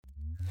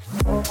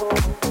Happy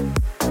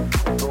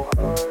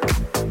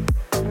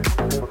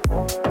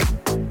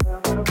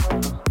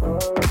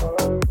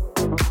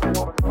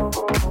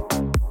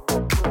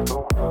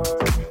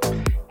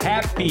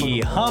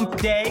Hump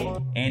Day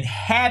and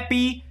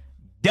happy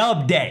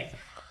Dub Day.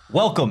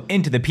 Welcome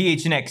into the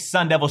PHNX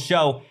Sun Devil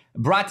Show,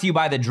 brought to you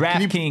by the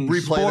DraftKings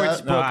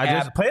Sportsbook I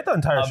app. just played the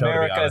entire show,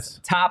 America's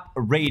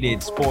top-rated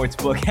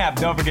sportsbook app.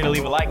 Don't forget to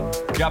leave a like,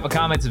 drop a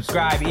comment,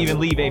 subscribe, even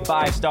leave a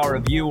 5-star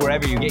review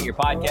wherever you get your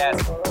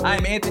podcast.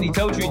 I'm Anthony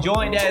Totri,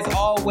 joined as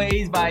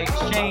always by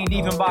Shane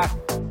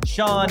Diefenbach,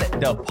 Sean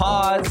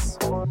DePaz.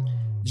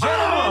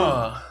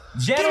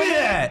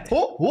 Gentlemen.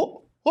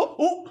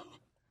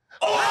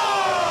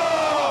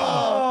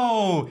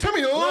 Oh! Turn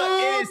me on!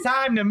 Look, it is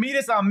time to meet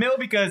us on Mill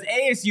because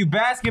ASU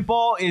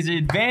basketball is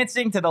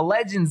advancing to the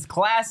Legends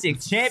Classic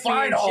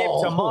Championship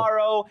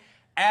tomorrow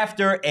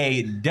after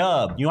a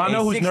dub. You want to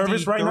know who's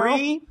nervous right now?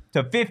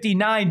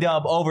 63-59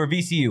 dub over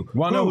VCU. You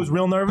want to know who's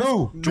real nervous?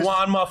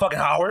 Juwan motherfucking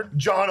Howard.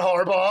 John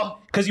Harbaugh.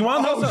 Because you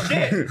want to know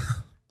something?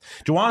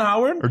 Juwan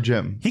Howard? Or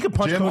Jim. He could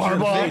punch Jim Coach in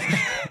the Harbaugh. face.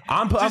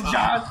 I'm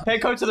John,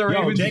 head coach of the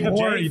Ravens. Jacob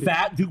J,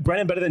 fat. Duke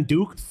Brennan better than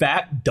Duke.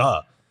 Fat.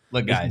 Duh.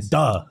 Look, guys.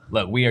 Duh.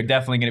 Look, we are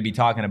definitely going to be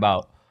talking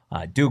about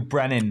Duke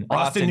Brennan,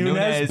 Austin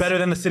Nunez better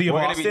than the city of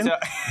Austin.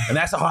 And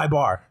that's a high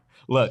bar.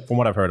 Look, from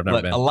what I've heard, I've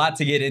never been. A lot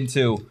to get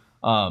into.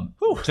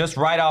 Just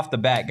right off the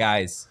bat,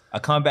 guys, a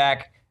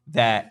comeback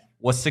that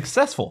was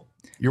successful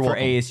for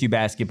welcome. ASU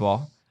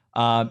basketball.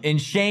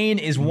 And Shane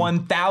is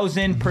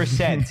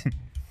 1,000%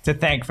 to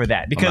thank for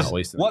that.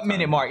 Because what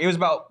minute mark? It was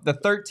about the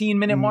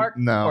 13-minute mark?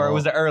 No. Or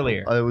was it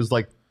earlier? It was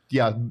like,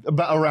 yeah,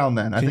 about around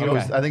then. I think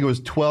it was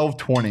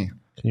 12:20.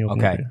 Can you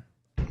open Okay. it here?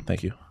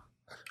 Thank you.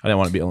 I didn't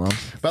want to be alone.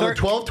 About the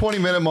 12:20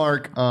 minute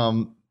mark,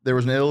 there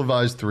was an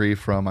ill-advised three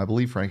from, I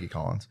believe, Frankie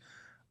Collins.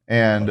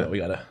 And We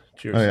got to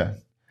cheers. oh yeah.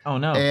 Oh,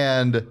 no.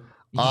 And just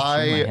shook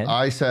my head.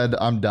 I said,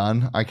 I'm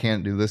done. I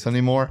can't do this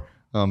anymore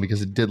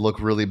because it did look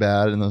really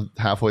bad in the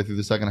halfway through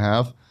the second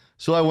half.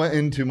 So I went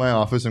into my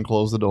office and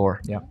closed the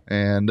door. Yeah.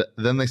 And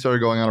then they started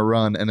going on a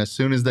run. And as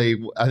soon as I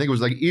think it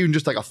was like even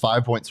just like a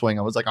 5-point swing,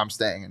 I was like, I'm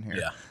staying in here.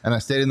 Yeah. And I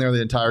stayed in there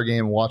the entire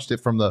game and watched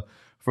it from the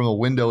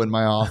window in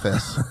my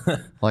office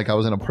like I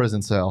was in a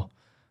prison cell.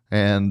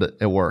 And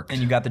it worked.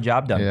 And you got the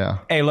job done. Yeah.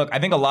 Hey, look, I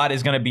think a lot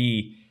is going to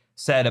be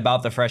said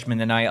about the freshmen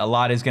tonight. A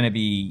lot is going to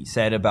be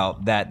said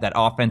about that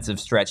offensive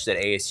stretch that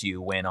ASU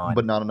went on.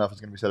 But not enough is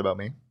going to be said about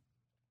me.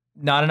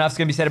 Not enough is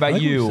going to be said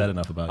about you. Said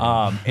enough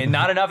about you. And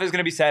not enough is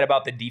going to be said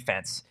about the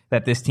defense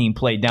that this team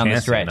played down the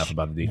Can't say stretch. enough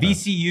about the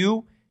defense.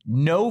 VCU,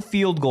 no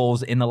field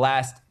goals in the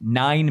last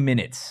 9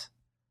 minutes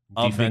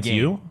of Defense, the game.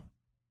 you?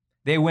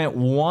 They went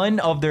 1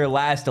 of their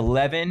last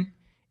 11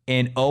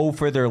 and 0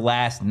 for their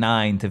last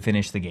 9 to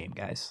finish the game,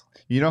 guys.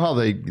 You know how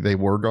they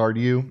were guard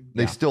you?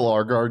 They still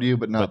are guard you,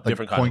 but not the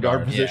different kind point of guard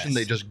guard. position. Yes.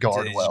 They just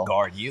guard They well. just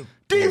guard you.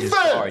 Defense! They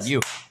just guard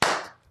you.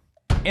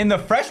 And the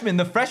freshmen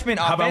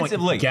How about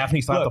offensively. when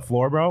Gaffney slapped the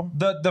floor, bro?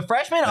 The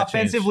freshmen That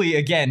offensively,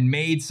 again,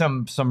 made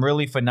some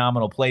really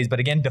phenomenal plays. But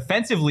again,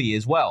 defensively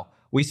as well.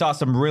 We saw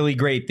some really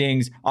great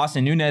things.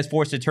 Austin Nunez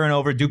forced a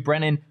turnover. Duke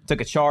Brennan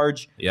took a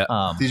charge. Yeah.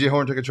 DJ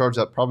Horn took a charge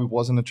that probably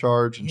wasn't a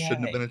charge and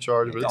shouldn't have been a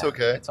charge, but it's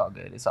okay. It's all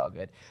good. It's all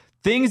good.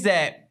 Things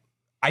that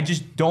I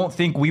just don't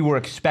think we were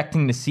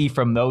expecting to see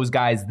from those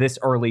guys this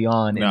early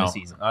on in the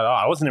season.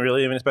 I wasn't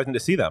really even expecting to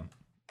see them.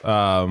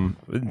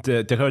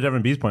 To Coach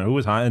Evan B's point, who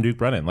was high on Duke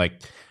Brennan? Like,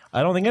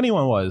 I don't think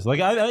anyone was. Like,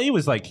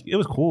 it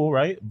was cool,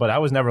 right? But I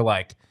was never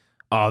like,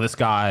 oh, this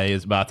guy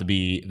is about to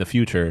be the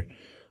future.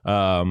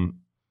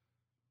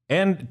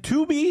 And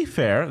to be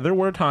fair, there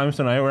were times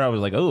tonight where I was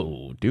like,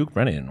 "Oh, Duke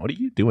Brennan, what are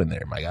you doing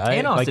there, my guy?"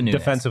 And Austin Nunez.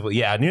 Defensively,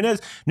 yeah.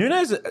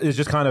 Nunez is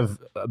just kind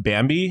of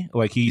Bambi.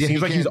 Like he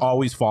seems like he's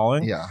always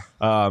falling. Yeah.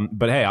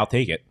 But hey, I'll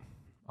take it.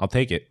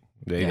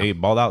 They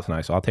balled out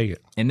tonight, so I'll take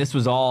it. And this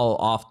was all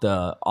off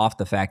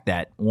the fact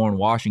that Warren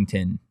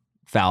Washington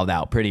fouled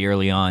out pretty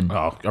early on.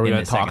 Oh, are we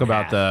going to talk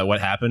about what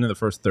happened in the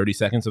first 30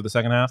 seconds of the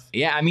second half?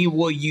 Yeah, I mean,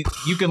 well, you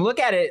can look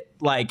at it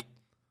like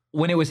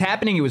when it was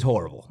happening, it was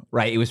horrible,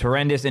 right? It was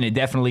horrendous, and it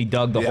definitely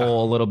dug the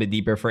hole a little bit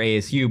deeper for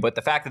ASU. But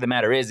the fact of the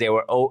matter is they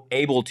were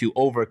able to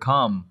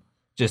overcome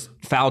just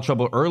foul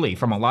trouble early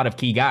from a lot of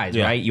key guys,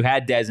 right? You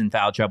had Dez in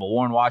foul trouble.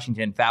 Warren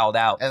Washington fouled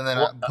out. And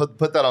then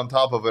put that on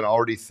top of an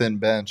already thin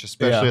bench,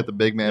 especially at the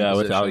big man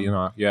position.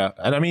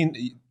 And I mean,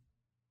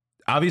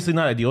 obviously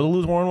not ideal to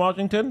lose Warren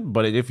Washington,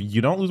 but if you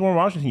don't lose Warren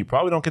Washington, you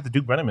probably don't get the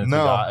Duke Brennan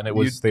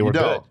minutes they were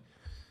good.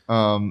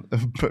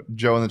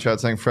 Joe in the chat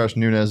saying Fresh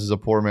Nunez is a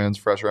poor man's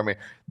Fresh Remy.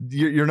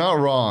 You're not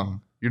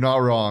wrong. You're not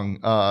wrong.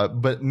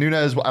 But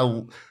Nunez,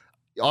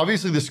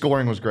 obviously the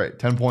scoring was great.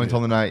 10 points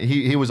on the night.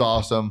 He was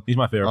awesome. He's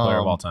my favorite player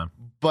of all time.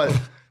 But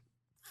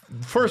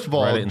first of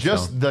all,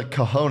 just the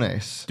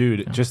cojones.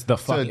 Dude, just the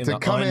fucking to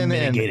come in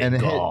and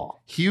hit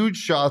huge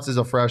shots as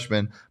a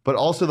freshman, but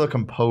also the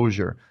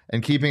composure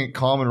and keeping it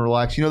calm and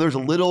relaxed. You know, there's a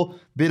little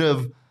bit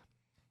of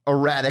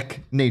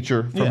erratic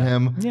nature from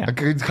him. Yeah. A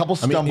couple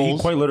stumbles. I mean,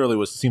 he quite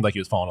literally seemed like he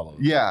was falling all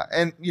over. Yeah,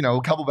 and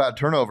a couple bad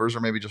turnovers,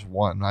 or maybe just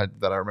one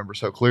that I remember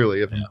so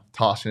clearly of him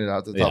tossing it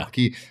out to the top of the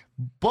key.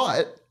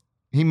 But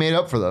he made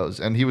up for those,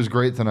 and he was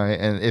great tonight.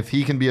 And if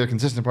he can be a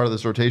consistent part of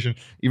this rotation,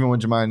 even when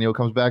Jemiah Neal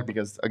comes back,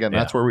 because again,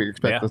 that's where we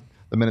expect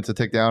the minutes to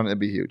tick down, it'd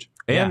be huge.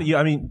 And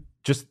I mean,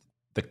 just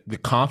the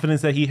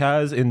confidence that he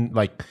has in,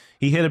 like,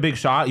 he hit a big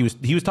shot.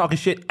 He was talking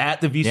shit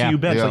at the VCU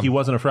bench like he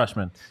wasn't a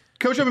freshman.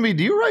 Coach MB,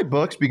 do you write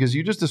books? Because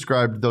you just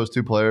described those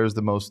two players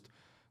the most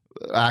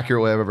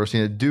accurate way I've ever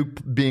seen it. Duke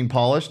being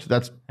polished,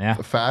 that's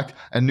a fact,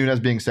 and Nunez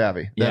being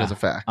savvy, that is a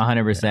fact.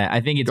 100%. I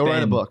think it's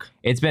write a book.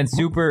 It's been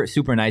super,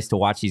 super nice to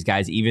watch these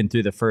guys, even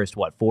through the first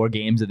 4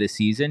 games of this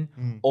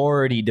season,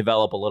 already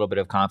develop a little bit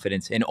of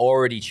confidence and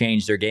already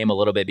change their game a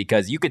little bit,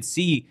 because you could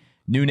see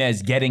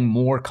Nunez getting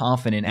more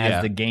confident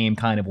as the game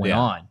kind of went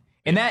on.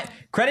 And that,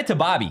 credit to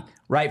Bobby,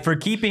 right, for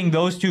keeping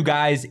those two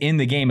guys in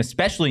the game,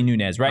 especially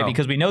Nunez, right?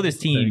 Because we know this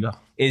team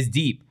is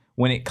deep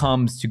when it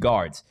comes to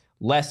guards.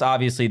 Less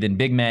obviously than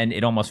big men.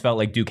 It almost felt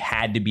like Duke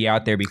had to be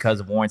out there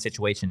because of Warren's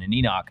situation and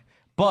Enoch.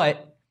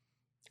 But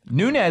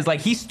Nunez,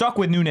 like, he stuck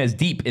with Nunez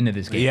deep into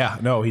this game. Yeah,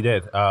 no, he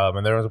did.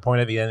 And there was a point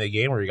at the end of the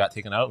game where he got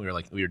taken out.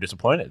 And we were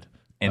disappointed.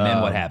 And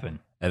then what happened?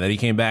 And then he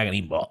came back and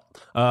he balled.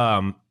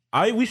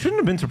 We shouldn't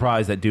have been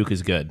surprised that Duke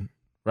is good,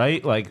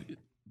 right? Like,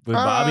 with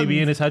Bobby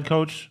being his head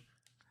coach.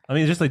 I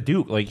mean, it's just like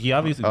Duke. Like, he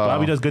obviously,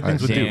 Bobby does good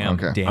things with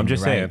Duke. Okay. I'm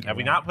just saying. Have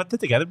we not put that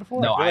together before?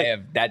 No, I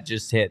have. That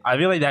just hit. I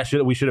feel like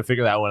we should have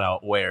figured that one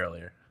out way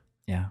earlier.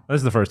 Yeah. This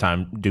is the first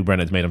time Duke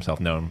Brennan's made himself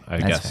known, I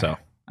guess. Fair. So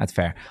that's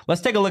fair.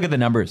 Let's take a look at the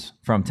numbers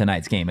from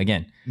tonight's game.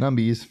 Again,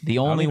 numbies. The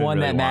only one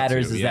that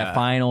matters is that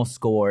final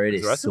score. It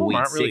is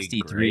sweet,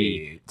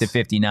 63 to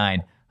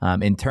 59.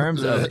 In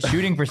terms of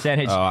shooting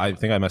percentage, I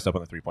think I messed up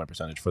on the 3-point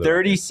percentage for the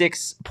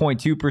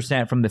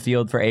 36.2% from the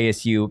field for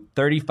ASU,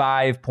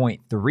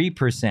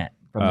 35.3%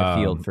 from the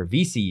field for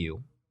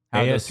VCU.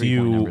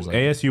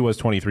 ASU was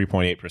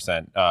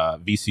 23.8%.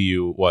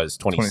 VCU was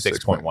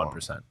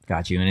 26.1%.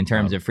 Got you. And in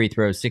terms of free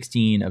throws,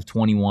 16 of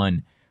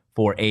 21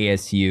 for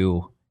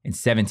ASU and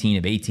 17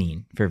 of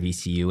 18 for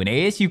VCU. And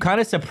ASU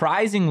kind of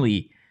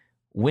surprisingly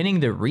winning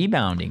the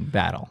rebounding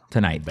battle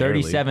tonight,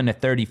 37 to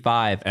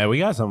 35. And we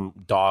got some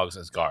dogs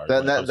as guards.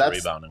 That's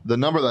rebounding. The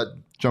number that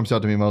jumps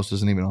out to me most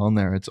isn't even on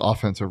there. It's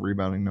offensive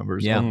rebounding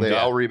numbers. Yeah. They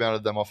all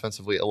rebounded them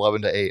offensively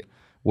 11 to 8,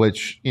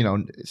 which,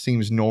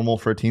 seems normal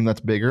for a team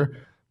that's bigger.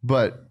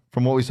 But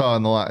from what we saw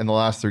in the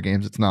last 3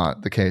 games, it's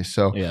not the case.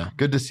 So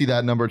good to see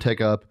that number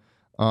tick up.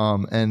 I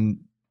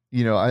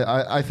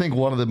think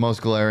one of the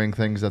most glaring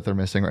things that they're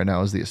missing right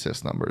now is the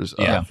assist numbers.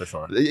 Yeah, for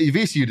sure.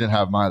 VCU didn't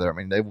have them either. I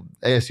mean,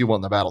 ASU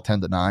won the battle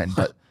 10-9,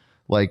 but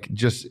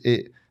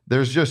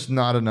there's just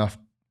not enough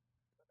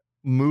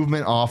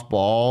movement off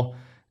ball.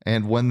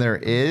 And when there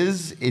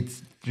is,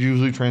 it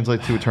usually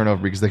translates to a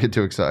turnover because they get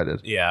too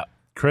excited. Yeah.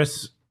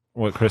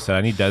 What Chris said,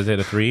 I need Des to hit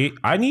a 3.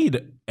 I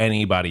need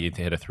anybody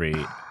to hit a 3.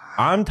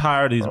 I'm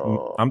tired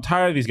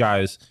of these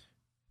guys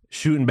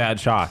shooting bad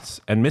shots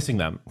and missing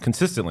them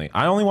consistently.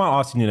 I only want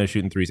Austin Nunez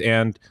shooting 3s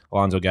and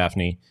Alonzo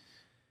Gaffney.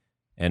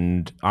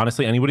 And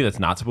honestly, anybody that's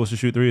not supposed to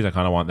shoot 3s, I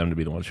kind of want them to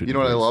be the one shooting. You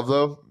know what 3s. I love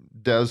though?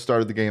 Des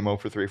started the game 0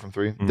 for 3 from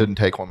 3. Didn't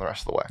take one the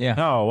rest of the way. Yeah.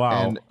 Oh,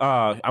 wow. And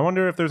I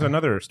wonder if there's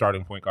another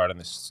starting point guard on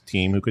this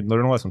team who could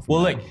learn a lesson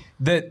from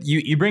that.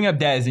 You bring up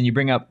Des and you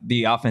bring up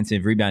the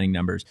offensive rebounding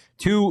numbers.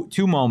 Two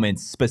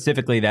moments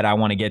specifically that I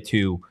want to get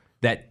to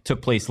that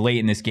took place late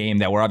in this game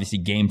that were obviously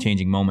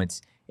game-changing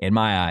moments in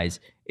my eyes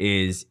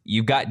is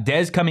you've got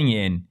Des coming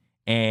in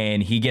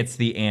and he gets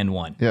the and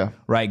one. Yeah.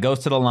 Right? Goes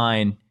to the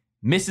line,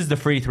 misses the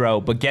free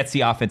throw, but gets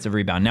the offensive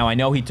rebound. Now, I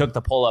know he took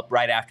the pull-up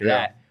right after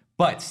that.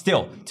 But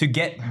still, to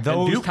get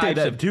those Duke types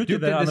did of Duke did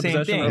the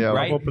same thing,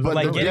 right? But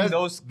like getting Des,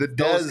 those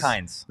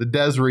kinds. The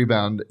Des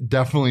rebound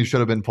definitely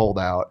should have been pulled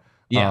out.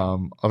 Yeah.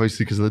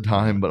 Obviously because of the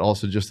time, but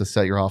also just to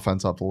set your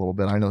offense up a little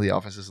bit. I know the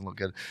offense doesn't look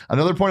good.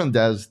 Another point on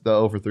Des, the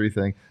 0 for 3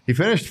 thing. He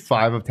finished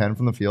 5 of 10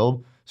 from the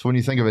field. So when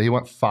you think of it, he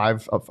went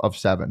 5 of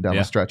 7 down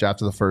the stretch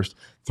after the first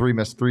 3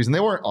 missed threes, and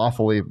they weren't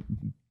awfully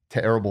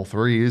terrible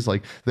threes.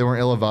 Like they weren't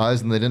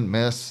ill-advised and they didn't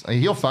miss. I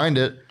mean, he'll find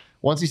it.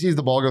 Once he sees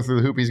the ball go through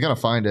the hoop, he's going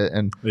to find it.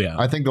 And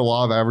I think the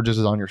law of averages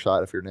is on your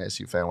side if you're an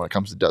ASU fan when it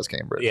comes to Des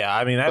Cambridge. Yeah,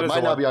 I mean, it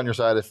might not be on your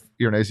side if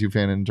you're an ASU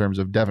fan in terms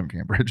of Devin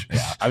Cambridge.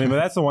 Yeah, I mean, but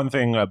that's the one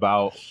thing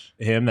about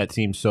him that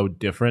seems so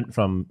different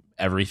from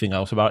everything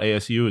else about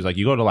ASU is like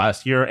you go to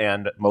last year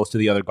and most of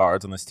the other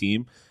guards on this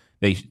team,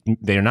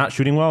 they're not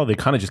shooting well. They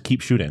kind of just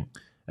keep shooting,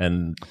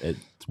 and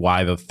it's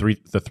why the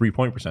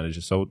 3-point percentage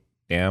is so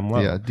damn low.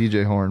 Yeah,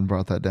 DJ Horn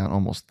brought that down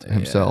almost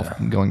himself,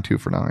 going 2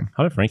 for 9.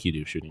 How did Frankie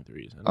do shooting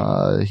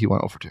 3s? He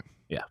went 0 for 2.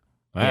 Yeah.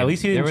 At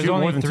least he didn't there was shoot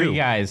only more than 2.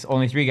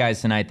 Only 3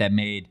 guys tonight that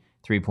made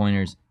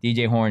 3-pointers.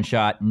 DJ Horn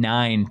shot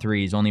 9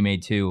 threes, only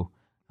made 2.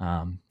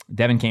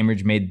 Devin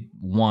Cambridge made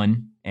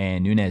 1,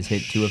 and Nunez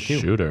hit 2 of 2.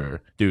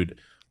 Shooter. Dude,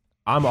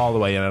 I'm all the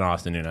way in on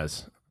Austin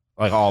Nunez.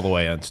 Like all the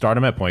way in. Start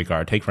him at point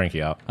guard. Take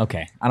Frankie out.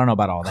 Okay. I don't know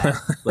about all that.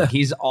 Look,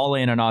 he's all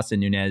in on Austin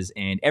Nunez,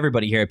 and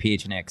everybody here at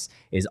PHNX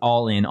is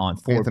all in on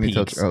 4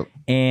 peaks.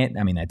 And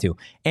I mean that too.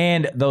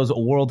 And those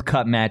World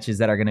Cup matches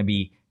that are going to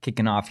be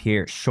kicking off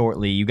here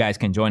shortly. You guys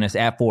can join us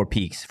at 4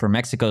 Peaks for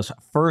Mexico's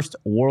first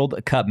World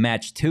Cup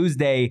match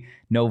Tuesday,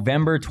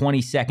 November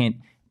 22nd.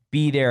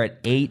 Be there at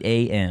 8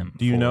 a.m.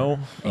 Do you know?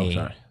 a-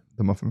 sorry.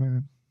 The Muffin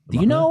Man. Do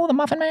you know the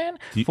Muffin Man?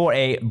 For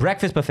a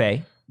breakfast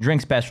buffet,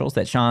 drink specials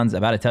that Sean's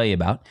about to tell you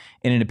about,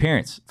 and an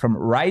appearance from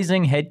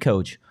rising head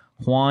coach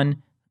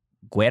Juan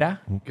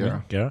Guerra.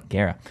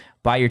 Gara.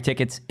 Buy your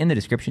tickets in the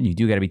description. You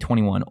do got to be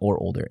 21 or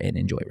older and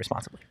enjoy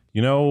responsibly.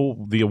 You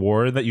know the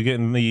award that you get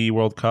in the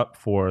World Cup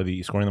for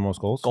the scoring the most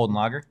goals? Golden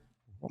Lager.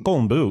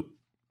 Golden Boot.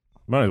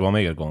 Might as well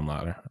make it a Golden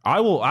Lager.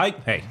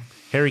 Hey,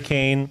 Harry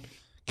Kane,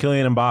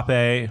 Kylian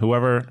Mbappe,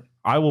 whoever.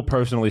 I will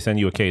personally send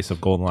you a case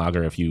of Golden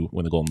Lager if you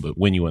win the Golden Boot.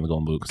 When you win the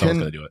Golden Boot, because I was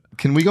going to do it.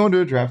 Can we go into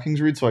a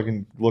DraftKings read so I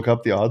can look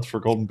up the odds for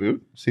Golden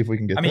Boot? See if we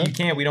can get that? You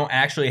can't. We don't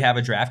actually have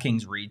a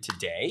DraftKings read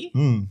today.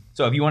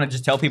 So if you want to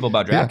just tell people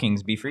about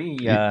DraftKings, be free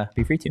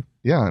to.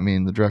 Yeah, I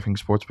mean, the DraftKings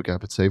Sportsbook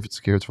app, it's safe, it's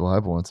secure, it's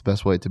reliable, and it's the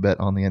best way to bet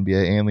on the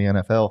NBA and the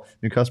NFL.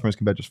 New customers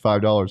can bet just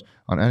 $5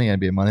 on any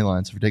NBA money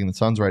line. So if you're taking the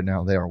Suns right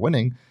now, they are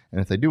winning.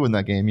 And if they do win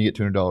that game, you get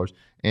 $200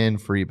 in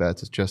free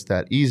bets. It's just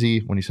that easy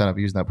when you sign up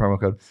using that promo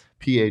code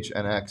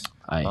PHNX.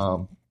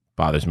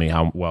 Bothers me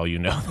how well you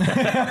know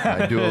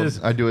that. I do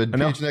a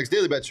PHNX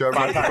Daily Bet Show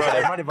every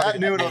Friday at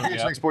noon on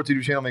PHNX Sports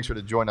YouTube channel. Make sure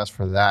to join us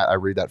for that. I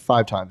read that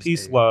 5 times.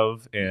 Peace,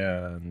 love,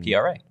 and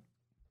PRA.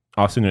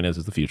 Austin Nunez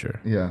is the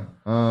future. Yeah.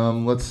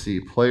 Let's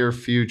see. Player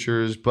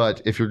futures.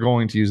 But if you're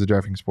going to use the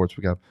DraftKings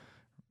Sportsbook app,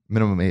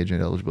 minimum age and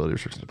eligibility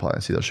restrictions apply. I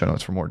see those show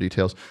notes for more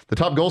details. The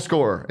top goal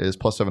scorer is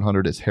plus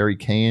 700. It's Harry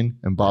Kane.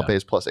 Mbappe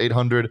is plus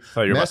 800. I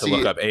thought you were about to Messi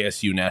look up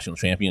ASU National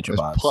Championship is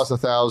odds. plus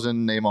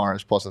 1,000. Neymar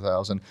is plus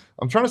 1,000.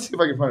 I'm trying to see if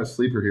I can find a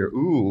sleeper here.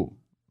 Ooh,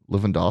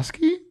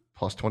 Lewandowski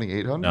plus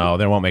 2,800. No,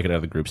 they won't make it out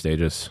of the group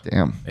stages.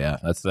 Damn. Yeah,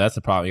 that's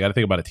the problem. You got to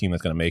think about a team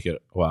that's going to make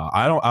it. Well,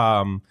 I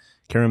don't.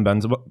 Karim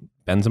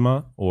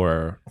Benzema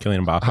or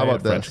Kylian Mbappe, How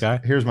about French this?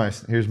 guy, Here's my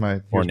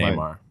or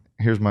Neymar.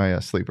 Here's my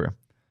sleeper.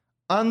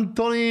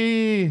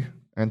 Antoine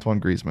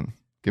Griezmann.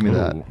 Give me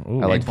that.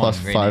 Ooh. I like Antoine, plus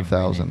great name,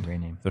 5,000. Great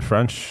name. The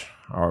French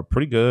are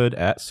pretty good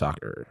at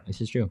soccer.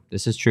 This is true.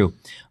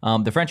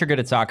 The French are good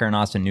at soccer, and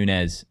Austin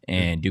Nunez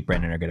and Duke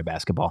Brennan are good at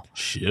basketball.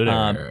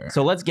 Shooter.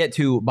 So let's get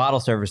to bottle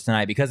service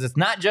tonight, because it's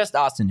not just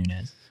Austin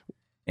Nunez,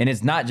 and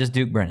it's not just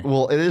Duke Brennan.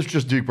 Well, it is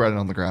just Duke Brennan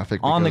on the graphic.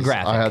 On the because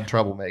graphic. I had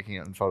trouble making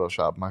it in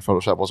Photoshop. My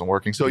Photoshop wasn't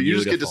working. So you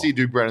just get to Beautiful. see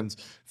Duke Brennan's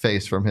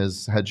face from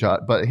his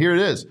headshot. But here it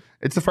is.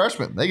 It's the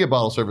freshmen. They get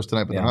bottle service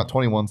tonight, but they're not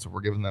 21, so we're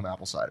giving them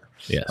apple cider.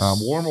 Yes.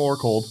 Warm or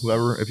cold,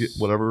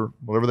 whatever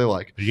they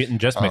like. You're getting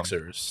just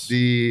mixers.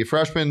 The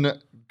freshmen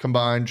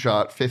combined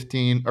shot 5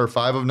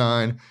 of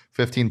 9,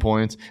 15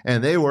 points,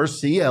 and they were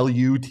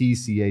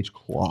CLUTCH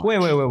clutch.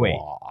 Wait.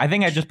 I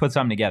think I just put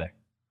something together.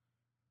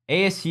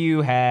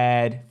 ASU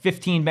had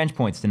 15 bench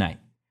points tonight.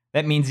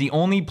 That means the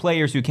only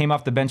players who came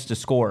off the bench to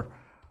score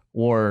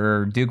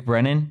were Duke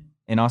Brennan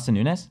and Austin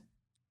Nunez.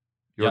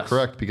 You're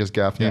correct, because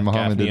Gaffney and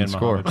Muhammad Gaffney didn't and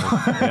score.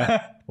 Muhammad.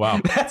 Yeah. Wow.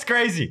 That's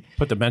crazy.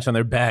 Put the bench on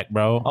their back,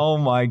 bro. Oh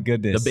my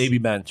goodness. The baby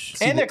bench.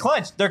 And they're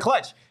clutch. They're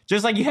clutch.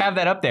 Just like you have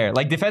that up there.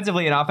 Like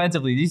defensively and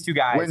offensively, these two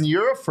guys. When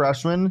you're a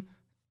freshman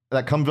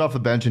that comes off the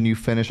bench and you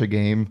finish a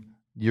game,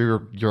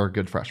 you're a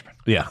good freshman.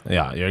 Yeah.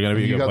 You're gonna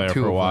be a You good got player two for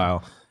a of them.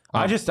 while.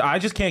 I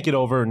just can't get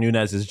over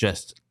Nunez is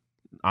just.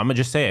 I'm gonna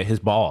just say it. His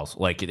balls,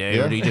 like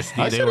they just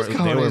I they said were his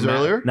cojones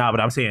earlier. No, but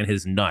I'm saying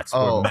his nuts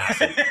Oh. were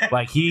massive.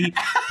 Like he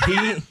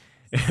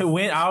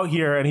went out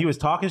here and he was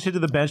talking shit to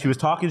the bench. He was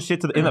talking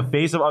shit in the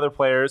face of other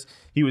players.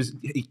 He was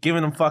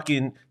giving them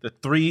fucking the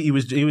three. He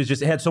was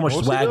just had so much What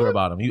was he swagger doing?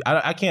 about him.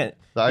 I can't.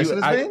 The ice in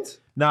his veins?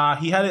 Nah,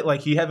 he had it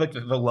like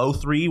the low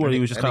three where he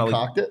was just And kind he of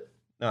like. cocked it?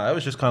 No, that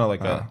was just kind of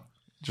like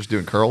Just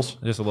doing curls?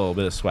 just a little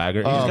bit of swagger.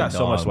 He's got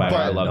so much dog, swagger.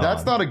 I But love it.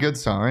 that's not a good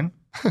sign.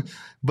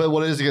 But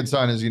what is a good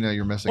sign is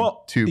you're missing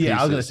two pieces. Yeah,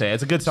 I was gonna say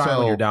it's a good sign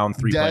when you're down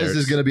 3 Dez players.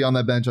 is going to be on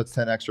that bench. That's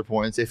 10 extra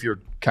points. If you're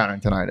counting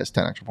tonight as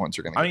 10 extra points,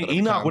 you're going to. I mean,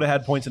 Enoch would have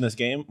had points in this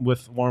game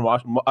with Warren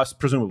Washington,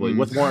 presumably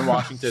with Warren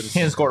Washington. he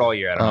hasn't scored all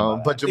year. I don't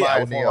know. But Yeah, Jemiah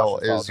with Neal Warren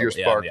Washington is your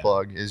fouled. spark Yeah.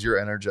 plug, is your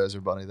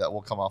energizer bunny that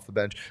will come off the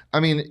bench. I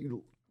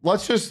mean,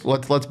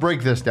 let's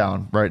break this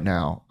down right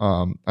now.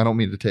 I don't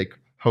mean to take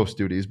host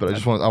duties, but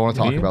I want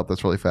to talk about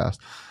this really fast.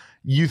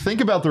 You think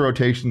about the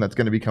rotation that's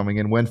going to be coming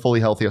in when fully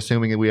healthy,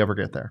 assuming we ever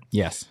get there.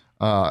 Yes.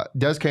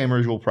 Des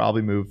Cambridge will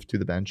probably move to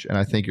the bench, and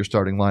I think your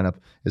starting lineup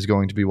is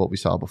going to be what we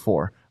saw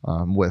before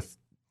with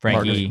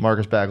Frankie.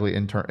 Marcus Bagley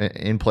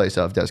in place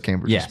of Des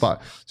Cambridge's Yes.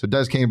 spot. So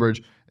Des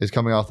Cambridge is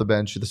coming off the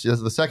bench.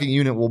 The second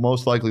unit will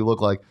most likely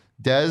look like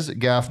Des,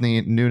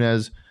 Gaffney,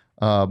 Nunez,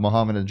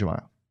 Muhammad, and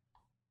Jemiah.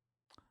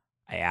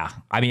 Yeah.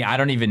 I mean, I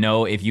don't even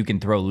know if you can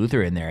throw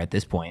Luther in there at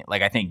this point.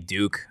 Like, I think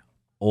Duke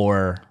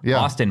or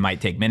Austin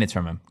might take minutes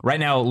from him. Right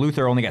now,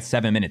 Luther only got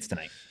 7 minutes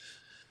tonight.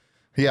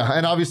 Yeah,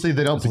 and obviously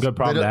they don't. That's a good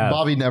problem to have.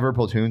 Bobby never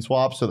platoon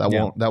swaps, so that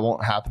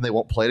won't happen. They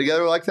won't play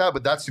together like that.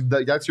 But that's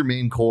your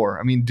main core.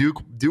 I mean, Duke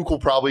will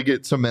probably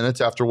get some minutes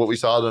after what we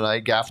saw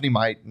tonight. Gaffney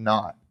might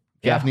not.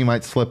 Yeah. Gaffney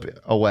might slip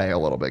away a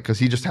little bit because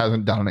he just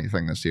hasn't done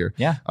anything this year.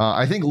 Yeah.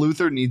 I think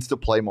Luther needs to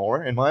play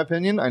more, in my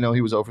opinion. I know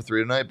he was 0 for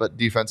 3 tonight, but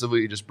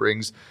defensively he just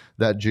brings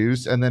that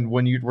juice. And then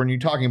when you're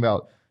talking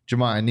about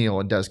Jemiah Neal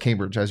and Des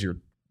Cambridge as your,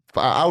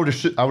 I would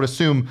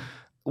assume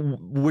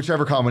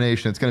whichever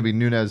combination, it's going to be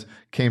Nunez,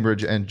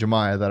 Cambridge, and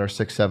Jemiah that are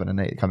 6, 7, and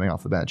 8 coming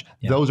off the bench.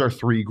 Yeah. Those are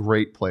 3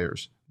 great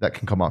players that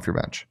can come off your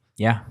bench.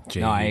 Yeah. Gee,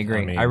 No, I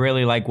agree. I mean- I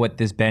really like what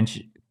this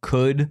bench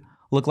could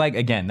look like.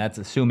 Again, that's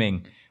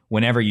assuming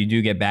whenever you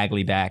do get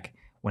Bagley back,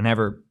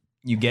 whenever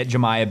you get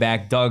Jemiah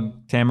back.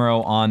 Doug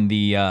Tamero on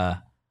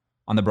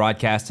the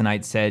broadcast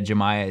tonight said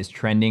Jemiah is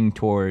trending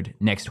toward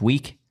next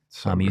week.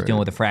 So He's great. dealing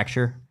with a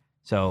fracture.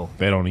 So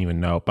They don't even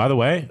know. By the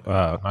way,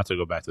 not to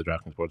go back to the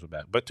DraftKings Sportsbook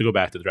bet, but to go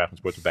back to the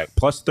DraftKings Sportsbook bet,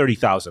 plus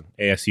 30,000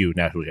 ASU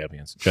national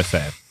champions. Just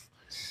saying.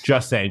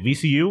 Just saying.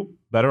 VCU,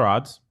 better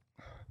odds,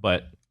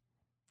 but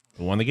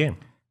we won the game.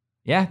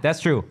 yeah, that's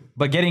true.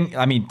 But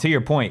to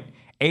your point,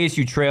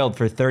 ASU trailed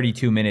for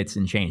 32 minutes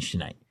and change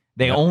tonight.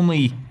 They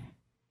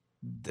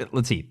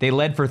they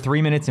led for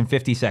 3 minutes and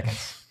 50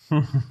 seconds.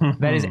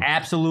 That is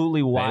absolutely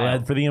They wild.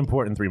 led for the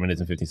important 3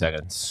 minutes and 50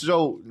 seconds.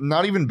 So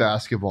not even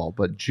basketball,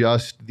 but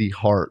just the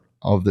heart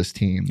of this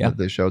team that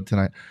they showed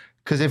tonight.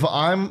 Because if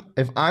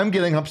I'm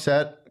getting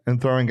upset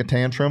and throwing a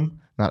tantrum,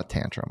 not a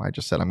tantrum, I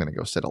just said I'm going to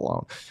go sit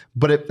alone.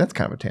 But that's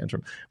kind of a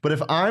tantrum. But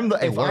if I'm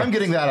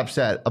getting that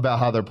upset about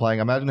how they're playing,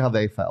 imagine how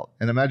they felt,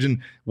 and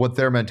imagine what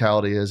their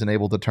mentality is and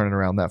able to turn it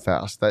around that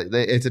fast.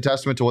 It's a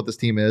testament to what this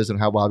team is and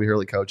how Bobby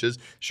Hurley coaches.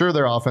 Sure,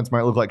 their offense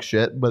might look like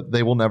shit, but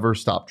they will never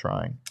stop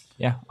trying.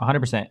 Yeah,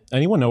 100%.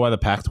 Anyone know why the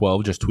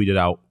Pac-12 just tweeted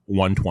out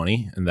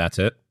 120 and that's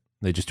it?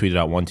 They just tweeted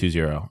out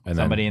 120 and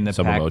Somebody then in the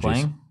some pack emojis.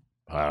 playing?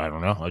 I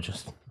don't know. I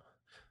just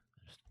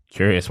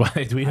curious why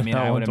they tweeted. I mean,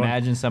 out I would 120.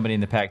 imagine somebody in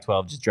the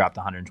Pac-12 just dropped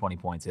 120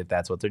 points if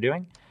that's what they're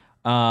doing.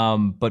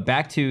 But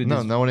back to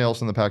this. No one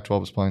else in the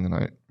Pac-12 is playing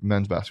tonight.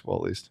 Men's basketball,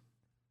 at least.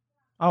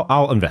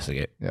 I'll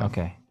investigate. Yeah.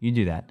 Okay, you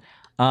do that.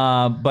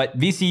 But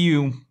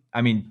VCU,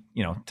 I mean,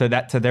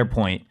 to their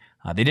point,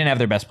 they didn't have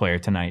their best player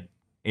tonight,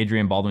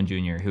 Adrian Baldwin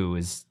Jr., who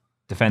is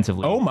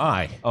defensively. Oh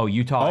my.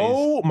 Utah is.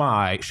 Oh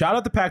my. Shout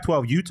out to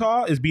Pac-12.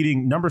 Utah is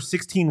beating number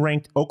 16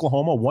 ranked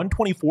Oklahoma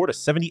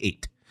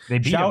 124-78. They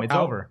beat Shout them. It's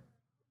out- over.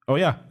 Oh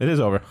yeah, it is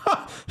over.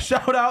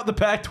 Shout out the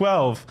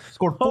Pac-12.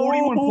 Scored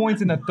 41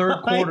 points in the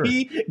third quarter.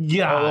 My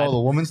God. Oh, the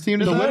women's team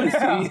did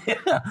that?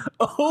 Yeah.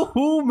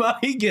 Oh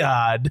my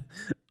God.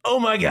 Oh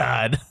my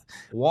God.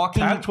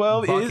 Walking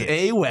Pac-12 buckets. is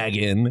a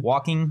wagon.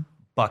 Walking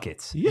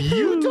buckets.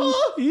 Utah.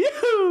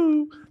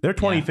 Yoo-hoo. They're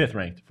 25th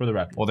ranked for the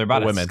record. Well, they're about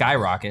for to women.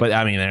 skyrocket. But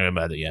I mean, they're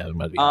about to, they're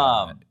about to be.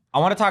 I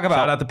want to talk about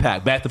Shout out the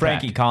Pac. Back to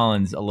Frankie Pac.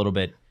 Collins a little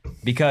bit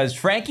because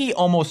Frankie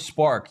almost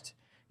sparked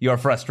your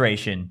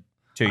frustration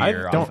to I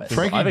your don't- offense.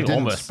 Frankie I think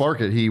didn't almost.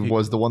 spark it. He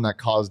was the one that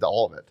caused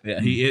all of it. Yeah,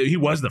 he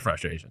was the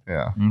frustration.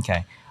 Yeah.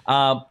 Okay.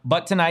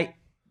 But tonight,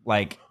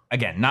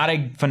 again, not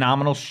a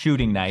phenomenal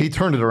shooting night. He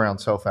turned it around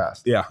so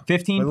fast. Yeah.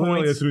 15 Literally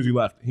points. as soon as you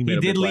left, he made He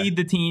a did big play. lead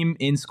the team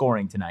in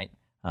scoring tonight.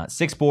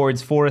 6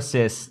 boards, 4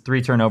 assists,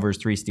 3 turnovers,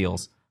 3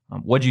 steals.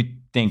 What'd you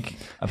think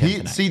of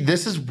him tonight?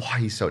 This is why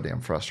he's so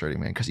damn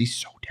frustrating, man, because he's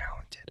so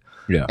talented.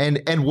 Yeah.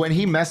 And when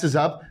he messes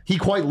up, he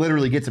quite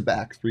literally gets it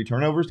back. 3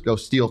 turnovers to go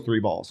steal 3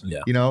 balls.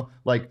 Yeah.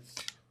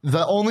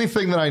 The only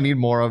thing that I need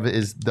more of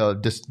is the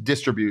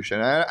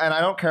distribution. And I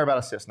don't care about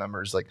assist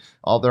numbers. They're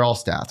all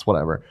stats,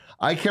 whatever.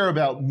 I care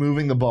about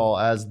moving the ball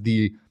as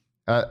the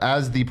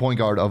point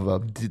guard of a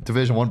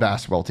Division I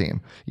basketball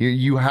team.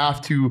 You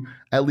have to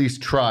at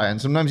least try.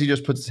 And sometimes he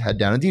just puts his head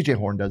down. And DJ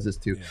Horn does this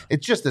too. Yeah.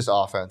 It's just this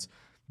offense.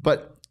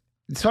 But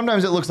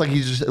sometimes it looks like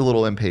he's just a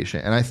little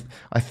impatient. And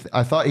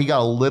I thought he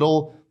got a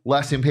little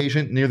less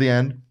impatient near the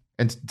end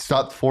and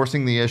stopped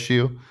forcing the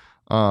issue.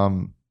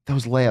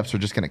 Those layups are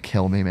just going to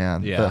kill me,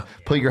 man. Yeah.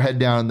 Put your head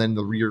down and then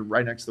you're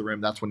right next to the rim.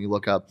 That's when you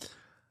look up.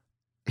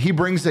 He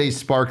brings a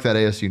spark that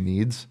ASU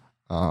needs.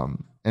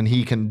 And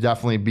he can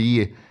definitely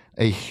be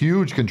a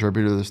huge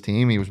contributor to this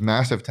team. He was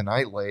massive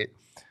tonight late.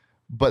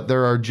 But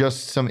there are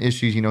just some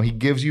issues. He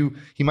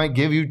might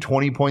give you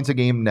 20 points a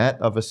game net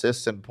of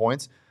assists and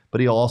points, but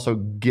he'll also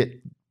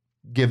give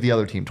the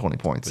other team 20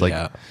 points.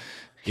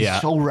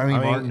 He's so Remy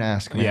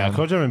Martin-esque, man. Yeah,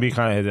 Coach MB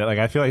kind of hit it.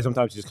 I feel like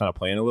sometimes he's just kind of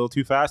playing a little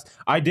too fast.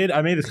 I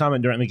made this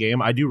comment during the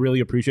game. I do really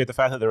appreciate the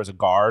fact that there was a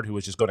guard who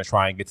was just going to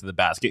try and get to the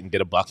basket and get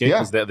a bucket.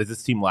 Yeah. Because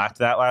this team lacked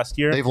that last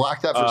year. They've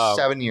lacked that for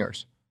 7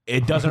 years.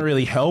 It doesn't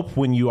really help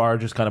when you are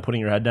just kind of putting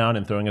your head down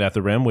and throwing it at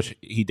the rim, which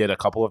he did a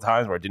couple of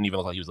times where it didn't even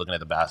look like he was looking at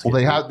the basket.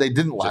 Well, they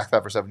didn't lack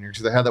that for 7 years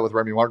because they had that with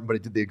Remy Martin, but he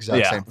did the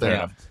exact same thing.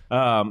 Fair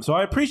enough. So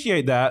I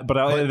appreciate that,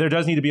 but there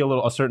does need to be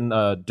a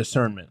certain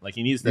discernment. Like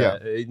it needs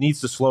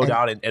to slow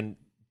down and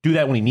do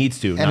that when he needs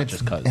to, not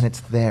just because. And it's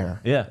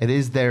there. Yeah. It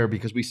is there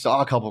because we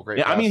saw a couple great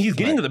Yeah, I mean, he's passes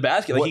getting to tonight. the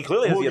basket. Like he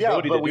clearly has the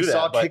ability to do that. we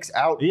saw kicks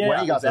out when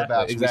he got to the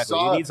basket. Exactly. We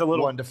saw he needs a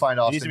little one to find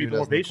he Austin needs to be Nunez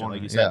more in the patient, corner.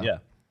 like you said. Yeah.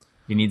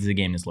 He needs the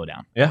game to slow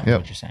down. Yeah. That's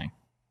what you're saying.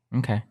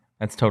 Okay.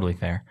 That's totally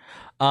fair.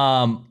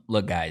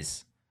 Look,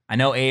 guys, I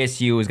know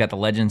ASU has got the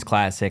Legends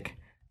Classic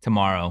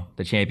tomorrow,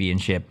 the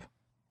championship.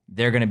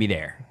 They're going to be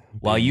there.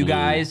 While you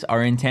guys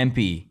are in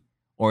Tempe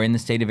or in the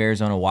state of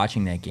Arizona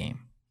watching that game,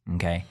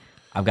 okay,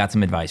 I've got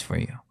some advice for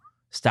you.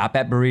 Stop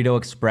at Burrito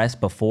Express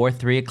before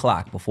 3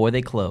 o'clock, before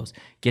they close.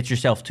 Get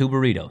yourself 2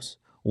 burritos,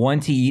 one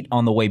to eat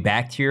on the way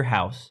back to your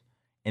house,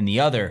 and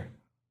the other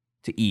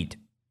to eat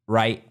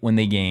right when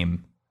the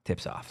game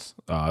tips off.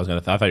 I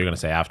thought you were gonna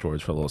say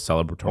afterwards for a little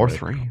celebratory. Or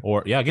 3.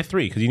 Or yeah, get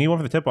 3 because you need one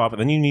for the tip off,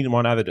 and then you need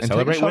one either to And take a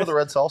celebrate shot with of the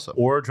red salsa.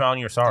 or drown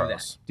your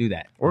sorrows. Do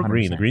that. Or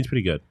green. The 100%. green's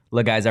pretty good.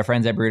 Look, guys, our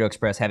friends at Burrito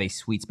Express have a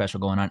sweet special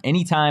going on.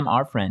 Anytime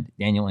our friend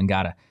Daniel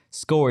Ngata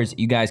scores,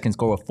 you guys can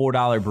score with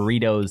 $4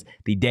 burritos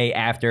the day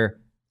after.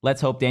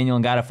 Let's hope Daniel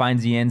Ngata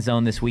finds the end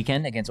zone this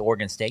weekend against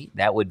Oregon State.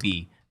 That would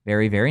be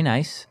very, very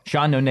nice.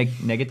 Sean, no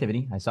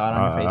negativity. I saw it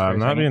on your face. I'm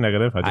not being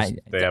negative.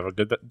 They have a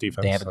good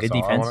defense. They have a good That's all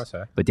I defense. wanna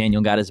say. But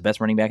Daniel Ngata is the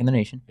best running back in the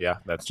nation. Yeah,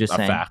 that's Just a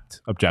saying.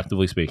 fact,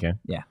 objectively speaking.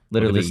 Yeah,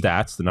 Look literally. at the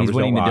stats. The numbers He's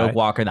winning don't the lie. Doak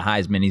Walker, the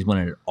Heisman. He's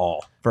winning it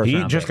all. First He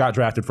round just pick. got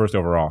drafted first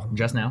overall.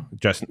 Just now.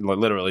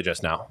 Literally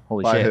just now.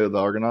 Holy By shit. who? The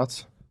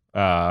Argonauts?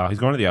 He's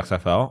going to the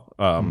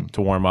XFL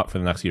to warm up for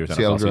the next year's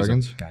Seattle NFL season.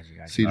 Dragons?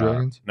 Gotcha. Sea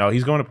Dragons? No,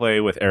 he's going to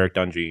play with Eric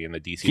Dungy in the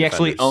DC. He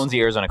actually Defenders. owns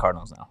the Arizona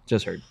Cardinals now.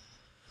 Just heard.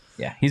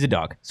 Yeah, he's a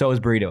dog. So is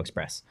Burrito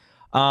Express.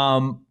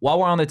 While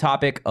we're on the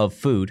topic of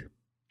food,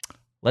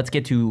 let's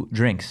get to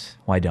drinks.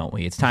 Why don't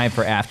we? It's time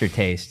for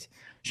aftertaste.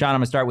 Sean, I'm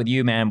gonna start with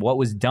you, man. What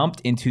was dumped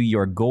into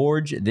your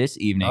gorge this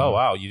evening? Oh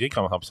wow, you did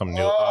come up with something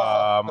new.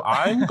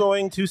 I'm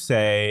going to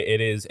say it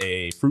is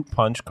a fruit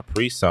punch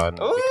Capri Sun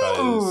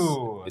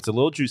because it's a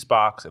little juice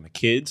box, and the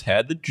kids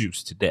had the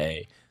juice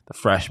today. The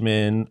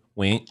freshmen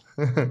went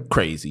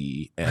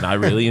crazy, and I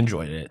really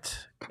enjoyed it,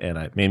 and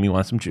it made me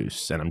want some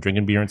juice. And I'm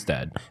drinking beer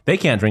instead. They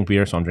can't drink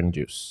beer, so I'm drinking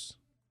juice.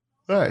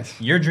 Nice.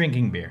 You're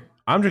drinking beer.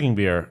 I'm drinking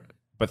beer,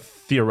 but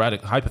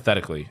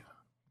hypothetically,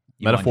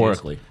 You want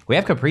metaphorically, juice. We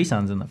have Capri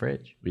Suns in the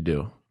fridge. we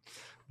do.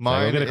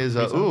 Mine get a is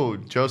Capri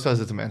Sun? Joe says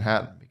it's a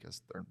Manhattan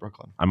because they're in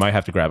Brooklyn. I might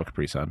have to grab a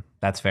Capri Sun.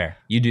 That's fair.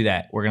 You do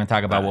that. We're gonna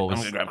talk about All what right,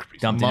 I'm was gonna grab a Capri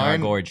Sun. dumped in our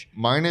gorge.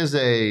 Mine is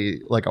a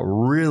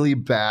really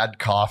bad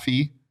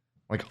coffee,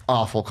 like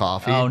awful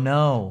coffee. Oh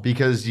no.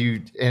 Because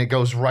it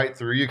goes right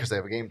through you because they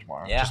have a game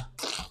tomorrow. Yeah.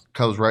 Just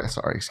goes right.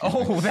 Sorry, excuse me.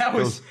 Oh, that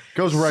was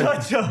goes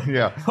right. such a-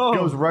 yeah, Oh.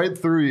 goes right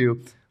through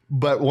you.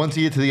 But once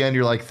you get to the end,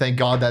 you're like, thank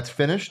God that's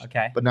finished.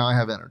 Okay. But now I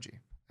have energy,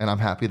 and I'm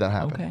happy that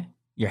happened. Okay.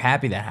 You're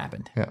happy that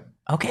happened. Yeah.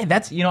 Okay,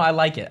 that's I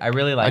like it. I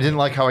really like I didn't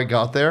like how I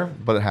got there,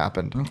 but it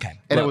happened. Okay.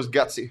 And it Look, was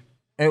gutsy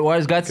it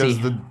was because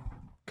gutsy. the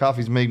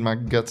coffee's made my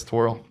guts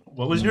twirl.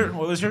 What was your?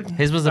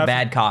 His was a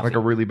bad coffee. Like a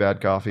really bad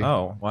coffee.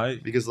 Oh, why?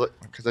 Because I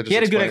just He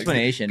had a good explained it.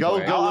 explanation Go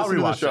for it. go I'll listen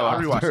to the rewatch it. show. I'll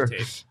rewatch after. the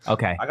tape.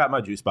 Okay. I got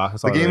my juice box.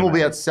 That's The all that game really will be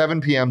matters. at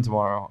 7 p.m.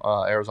 tomorrow,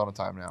 Arizona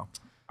time now.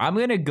 I'm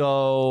gonna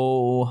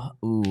go.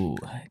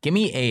 Give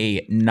me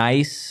a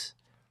nice,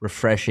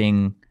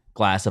 refreshing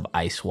glass of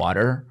ice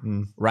water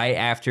right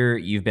after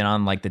you've been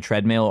on like the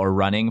treadmill or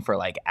running for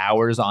like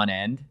hours on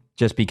end.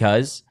 Just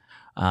because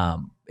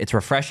it's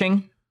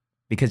refreshing,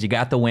 because you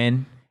got the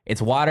win.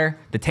 It's water.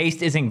 The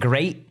taste isn't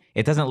great.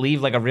 It doesn't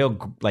leave like a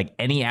real like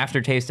any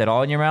aftertaste at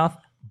all in your mouth.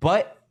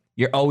 But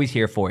you're always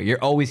here for it.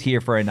 You're always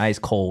here for a nice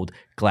cold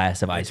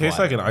glass of ice It tastes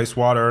water. like an ice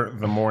water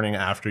the morning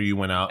after you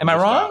went out. Am I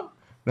wrong?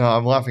 No,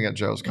 I'm laughing at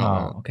Joe's Oh,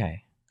 comment.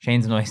 okay.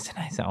 Shane's noise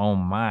tonight. Oh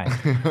my.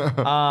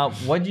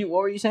 What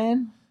were you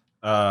saying?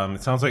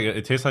 It sounds like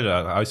it tastes like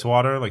ice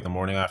water, like the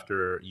morning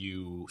after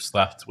you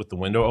slept with the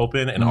window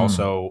open and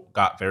also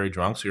got very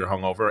drunk, so you're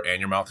hungover and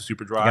your mouth is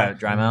super dry. Got a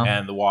dry mouth?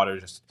 and the water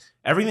just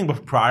everything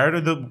prior to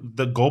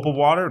the gulp of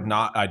water,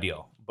 not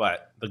ideal.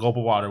 But the gulp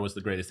of water was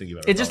the greatest thing you've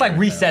ever. It just felt like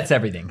in your entire life. resets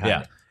everything. Kind Yeah,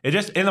 of. it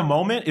just in the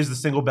moment is the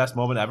single best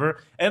moment ever,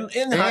 and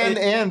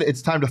And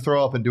it's time to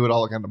throw up and do it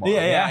all again tomorrow.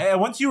 Yeah.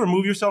 And once you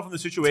remove yourself from the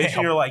situation,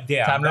 Damn. you're like,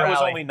 damn, Time to that was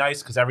rally. only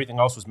nice because everything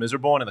else was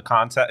miserable, and in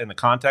the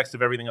context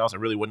of everything else, I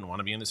really wouldn't want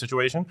to be in this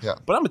situation. Yeah.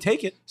 But I'm gonna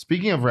take it.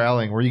 Speaking of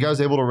rallying, were you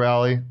guys able to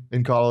rally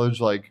in college?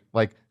 Like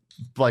a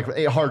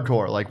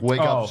hardcore, like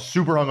wake Oh. up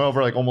super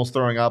hungover, like almost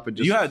throwing up and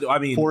just You had, I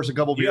mean, force a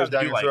couple you beers have to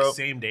down do your like throat.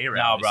 same day No,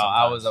 rallies bro.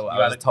 I was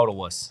sometimes. a total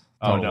wuss.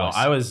 Oh Total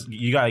no, wuss.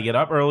 you gotta get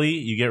up early,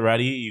 you get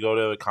ready, you go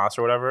to a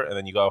concert or whatever, and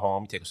then you go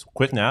home, take a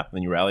quick nap,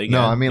 then you rally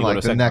again. No, I mean you go to like a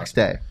the second next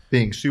day,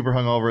 being super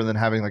hungover and then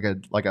having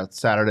like a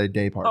Saturday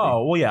day party. concert.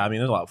 Oh well, yeah. I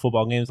mean, there's a lot of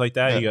football games like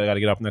that. Yeah. You gotta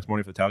get up next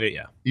morning for the tailgate.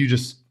 Yeah, You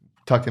just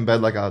tucked in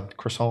bed like a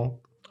croissant.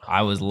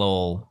 I was a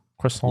little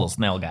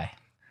snail guy.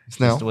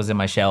 Snail. Just was in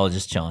my shell,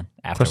 just chilling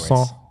afterwards.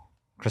 Croissant.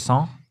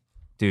 Croissant?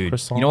 Dude,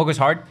 Croissant. you know what goes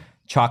hard?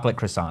 Chocolate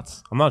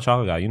croissants. I'm not a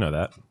chocolate guy. You know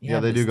that. Yeah,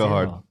 they but do go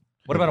hard.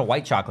 What about a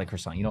white chocolate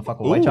croissant? You don't fuck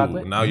with white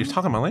chocolate? Now you're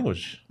talking my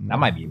language. That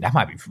might be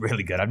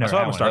really good. I've never That's what had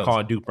I'm gonna one start of those.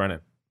 calling Duke Brennan.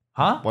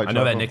 Huh? White I know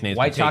that chocolate. nickname's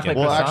White been taken. chocolate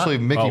Well, croissant? actually,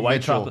 Mickey white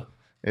Mitchell. chocolate.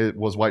 It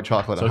was white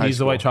chocolate. So at high he's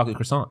the school. white chocolate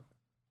croissant.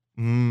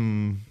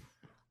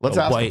 Let's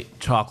A ask him. white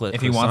chocolate.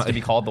 If he wants croissant. to be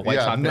called the white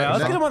Yeah, chocolate no, Yeah, let's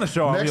croissant. get him on the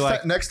show. I'll be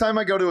like, Next time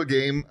I go to a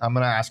game, I'm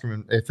gonna ask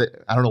him if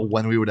I don't know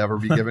when we would ever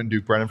be given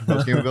Duke Brennan for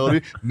post game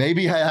ability.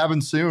 Maybe it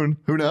happens soon.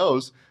 Who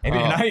knows? Maybe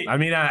tonight. I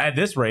mean, at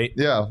this rate,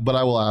 Yeah, but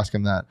I will ask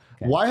him that.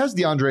 Why has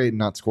DeAndre Ayton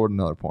not scored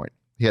another point?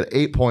 He had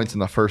 8 points in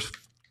the first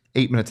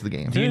 8 minutes of the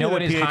game. Do you know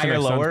what his PH in higher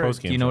our son's lower?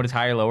 post-game Do you know what his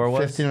higher lower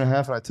was? 15 and a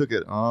half, and I took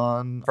it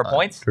on For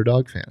points?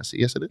 Underdog Fantasy.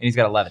 Yes, it is. And he's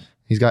got 11.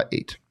 He's got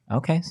 8.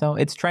 Okay, so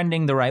it's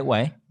trending the right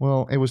way.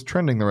 Well, it was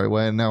trending the right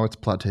way, and now it's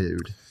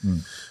plateaued.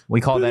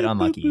 We call that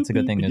unlucky. It's a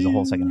good thing there's a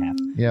whole second half.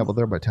 Yeah, but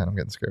they're by 10. I'm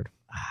getting scared.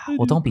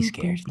 Well, don't be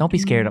scared. Don't be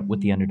scared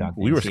with the underdog.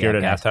 We were Fantasy scared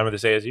app, at guys. halftime of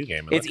this ASU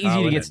game. It's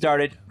easy to get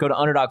started. Go to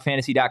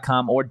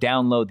UnderdogFantasy.com or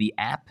download the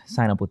app.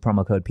 Sign up with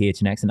promo code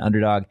PHNX, and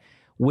Underdog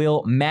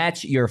will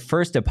match your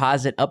first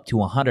deposit up to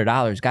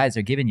 $100. Guys,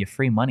 they're giving you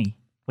free money.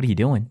 What are you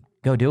doing?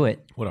 Go do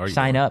it. What are you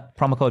Sign doing? up,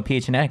 promo code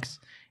PHNX,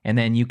 and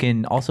then you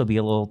can also be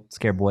a little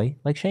scared boy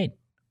like Shane.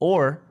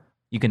 Or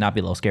you can not be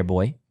a little scared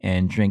boy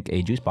and drink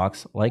a juice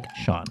box like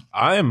Sean.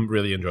 I am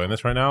really enjoying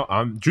this right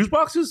now. Juice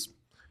boxes,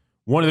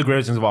 one of the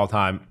greatest things of all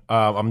time.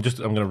 I'm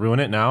going to ruin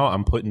it now.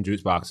 I'm putting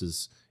juice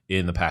boxes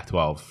in the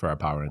Pac-12 for our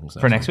power rankings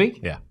For next week?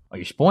 Yeah. Oh,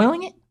 you're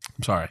spoiling it?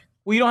 I'm sorry.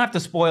 Well, you don't have to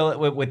spoil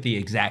it with the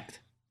exact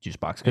juice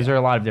box because there are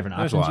a lot of different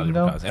There's a options lot you of can go.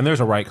 different kinds. And there's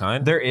a right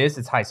kind. There is.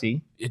 It's high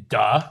C.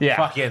 Duh. Yeah.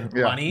 Fucking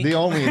Yeah, money. the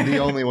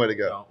only way to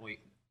go. Wait.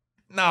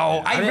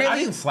 No, I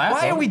didn't slap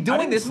Why him. are we I doing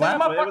didn't this? This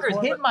slap him. It was motherfucker's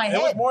more hit of a- my head.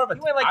 It was more of a.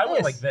 You went like I this.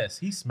 went like this.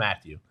 He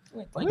smacked you.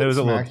 I There was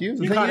a smack little.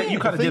 you. You kind of. You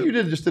kind the of thing did. you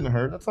did just didn't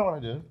hurt. That's not what I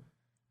did.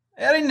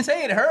 I didn't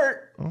say it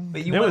hurt,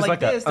 but you It went was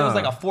like like a, this. There was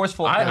like a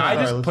forceful. I Alright,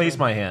 just let's placed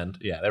go. my hand.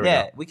 Yeah, there we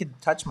yeah, go. we could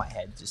touch my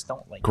head. Just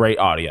don't like. Great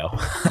audio.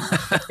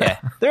 Yeah,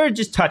 they're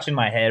just touching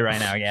my head right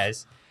now,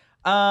 guys.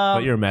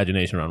 Let your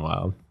imagination run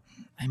wild.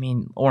 I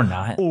mean, or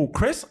not. Oh,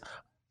 Chris.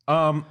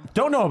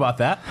 Don't know about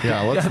that.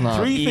 Yeah, let's not.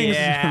 Three things.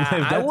 Yeah, I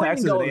Death wouldn't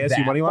taxes go and ASU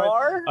that money line.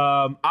 far.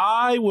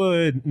 I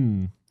would.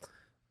 The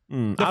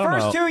I don't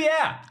first know. two,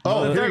 yeah.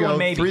 Oh, the here third you go. one,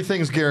 maybe. 3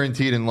 things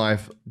guaranteed in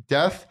life: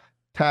 death,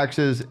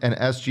 taxes, and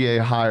SGA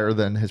higher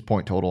than his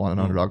point total on an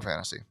underdog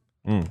fantasy.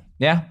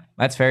 Yeah,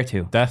 that's fair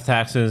too. Death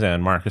taxes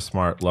and Marcus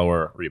Smart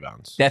lower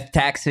rebounds. Death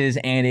taxes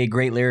and a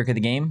great lyric of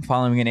the game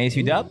following an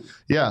ASU dub.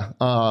 Yeah,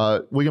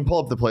 we can pull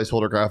up the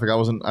placeholder graphic.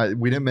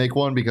 We didn't make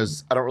one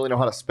because I don't really know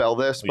how to spell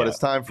this, but Yeah. it's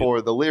time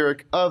for the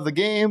lyric of the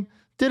game.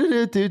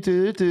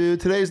 Do-do-do-do-do-do.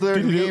 Today's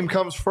lyric of the game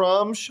comes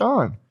from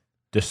Sean.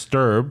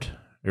 Disturbed.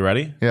 You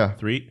ready? Yeah.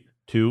 3,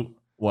 2,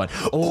 1.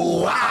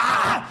 Oh,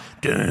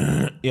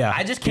 yeah.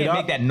 I just Get can't up,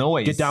 make that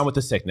noise. Get down with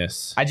the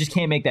sickness. I just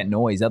can't make that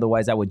noise.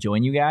 Otherwise, I would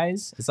join you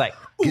guys. It's like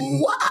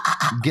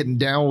Getting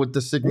down with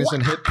the sickness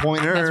and hit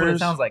pointers. that's what it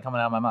sounds like coming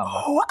out of my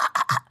mouth.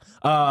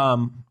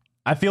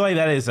 I feel like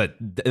that is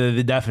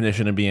the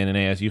definition of being an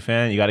ASU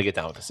fan. You got to get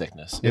down with the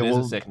sickness. Yeah, It is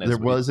well, a sickness. there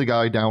was a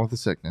guy down with the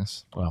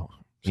sickness. Well,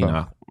 So- you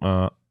know.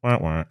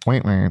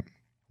 Wait.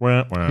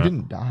 He He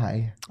didn't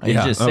die. He's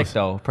Yeah. just sick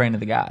though, praying to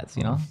the gods.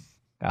 You know,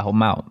 gotta hold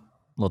him out.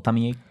 Little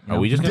tummy ache. You Are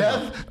know? we just gonna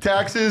Death,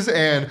 taxes,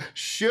 and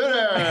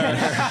shooter.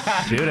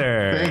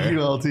 shooter? Thank you,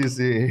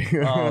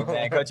 LTC. Oh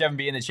man, Coach Evan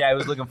B in the chat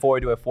was looking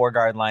forward to a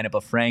 4-guard lineup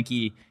of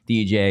Frankie,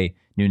 DJ,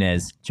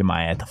 Nunez,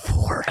 Jemiah at the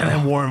 4. And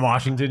then Warren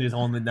Washington just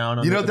holding it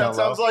down. You know what that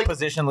sounds like?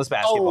 Positionless A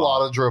basketball.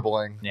 lot of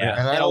dribbling. Yeah,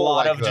 And I and a don't lot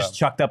like of that. just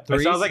chucked up It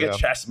threes. sounds like Yeah. a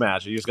chess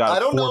match. You just got I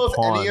don't know 4 if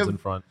any pawns of- in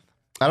front.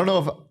 I don't know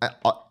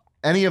if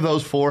any of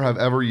those 4 have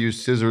ever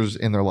used scissors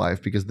in their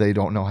life because they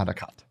don't know how to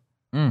cut.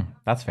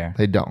 That's fair.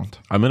 They don't.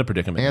 I'm in a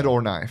predicament. And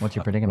or knife. What's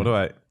your what predicament? do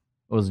I?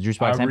 Was the juice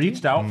box I empty?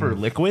 reached out for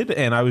liquid,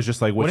 and I was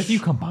just like, What which, if you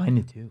combine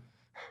the two?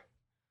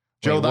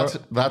 Joe, Wait,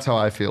 that's how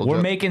I feel. We're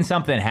Joe. making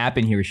something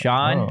happen here.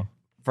 Sean, Oh.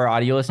 for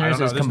audio I listeners, don't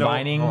know. is There's no-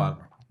 combining hold on.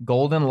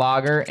 golden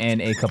lager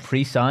and a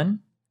Capri Sun.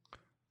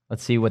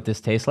 Let's see what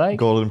this tastes like.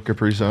 Golden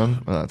Capri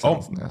Sun. Oh, that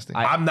sounds nasty.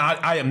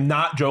 I am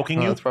not joking.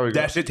 Oh, You. that's probably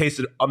That good. shit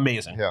tasted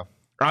amazing. Yeah.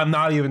 I'm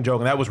not even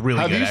joking. That was really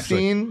Have good. you actually.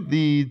 seen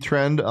the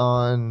trend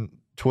on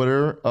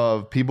Twitter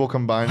of people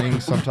combining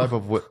some type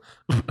of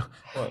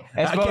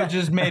Espo can't-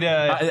 just made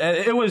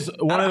a. It was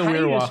one of the how do weird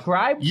you walks.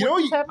 describe? You know,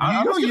 what's you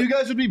happening? know, you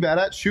guys would be bad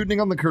at shooting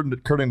on the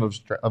curtain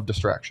of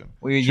distraction.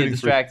 We get Shooting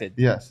distracted.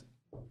 Yes.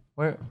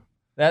 Where?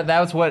 That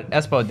was what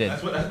Espo did.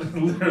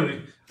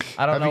 Literally.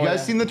 I don't Have know. you what guys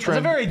that- seen the It's a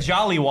trend? very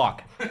jolly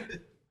walk.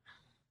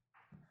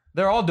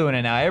 They're all doing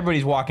it now.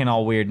 Everybody's walking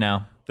all weird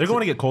now. They're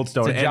going to get Cold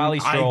Stone. it's a jolly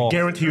and stroll. I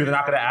guarantee you they're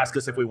not going to ask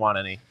us if we want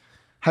any.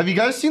 Have you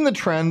guys seen the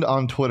trend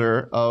on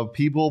Twitter of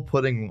people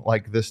putting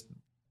like this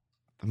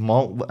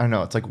malt? I don't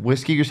know, it's like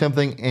whiskey or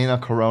something in a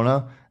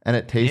Corona, and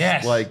it tastes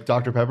Yes. like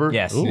Dr. Pepper.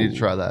 Yes. You need to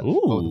try that.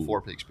 Ooh. Oh, the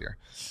Four Peaks beer.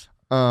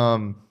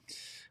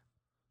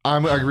 I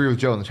agree with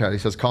Joe in the chat. He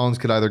says Collins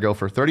could either go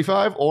for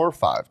 35 or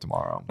 5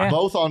 tomorrow. Yeah.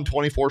 Both on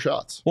 24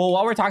 shots. Well,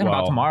 while we're talking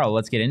about Wow. tomorrow,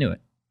 let's get into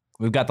it.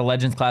 We've got the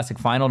Legends Classic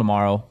final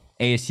tomorrow.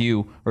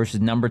 ASU versus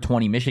number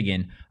 20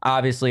 Michigan.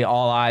 Obviously,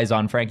 all eyes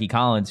on Frankie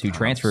Collins, who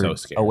transferred so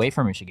scared. away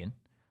from Michigan.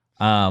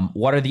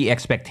 What are the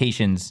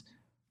expectations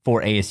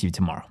for ASU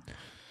tomorrow?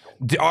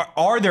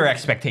 Are there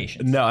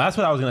expectations? No, that's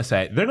what I was going to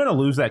say. They're going to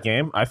lose that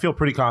game. I feel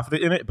pretty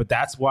confident in it, but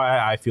that's why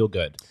I feel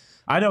good.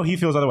 I know he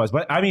feels otherwise,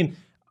 but I mean,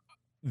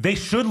 they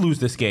should lose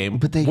this game,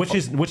 But they- which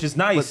is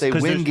nice. But they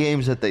 'cause win there's-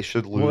 games that they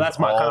should lose. Well, that's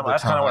all kind of the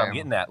what I'm time.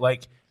 getting at.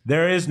 Like,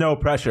 there is no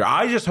pressure.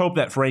 I just hope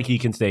that Frankie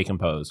can stay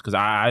composed because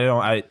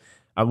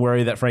I'm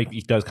worried that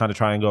Frankie does kind of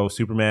try and go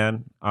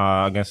Superman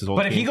against his old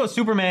But team. if he goes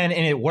Superman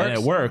and it works,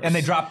 and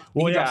they drop,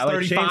 well, he drops like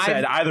 35. Shane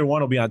said, either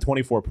one will be on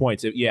 24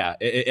 points. Or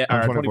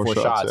On 24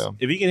 shots. yeah.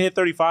 If he can hit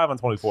 35 on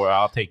 24,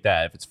 I'll take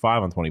that. If it's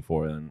 5 on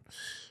 24, then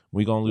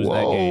We gonna lose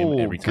that game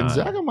every time.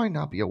 Gonzaga might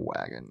not be a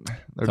wagon. They're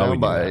That's how we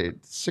down do by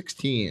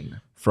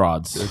 16.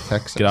 Frauds. They're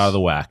Texas. Get out of the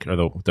WAC or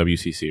the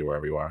WCC or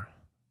wherever you are.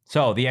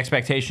 So the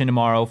expectation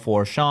tomorrow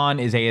for Sean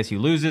is ASU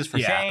loses for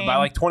Shane. by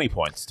like 20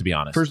 points, to be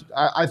honest. First,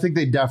 I think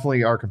they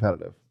definitely are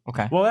competitive.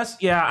 Okay. Well,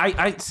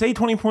 I say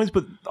 20 points,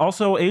 but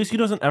also ASU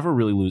doesn't ever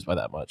really lose by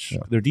that much.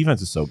 Their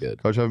defense is so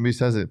good. Coach FMB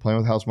says it, playing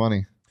with house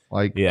money.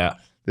 Like, Yeah.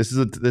 this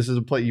is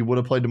a play you would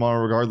have played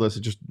tomorrow regardless.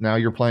 It's just now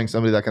you're playing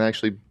somebody that can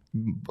actually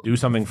Do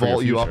something for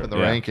vault your you up future. in the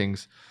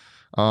rankings.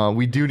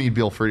 We do need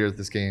Bill Frieder at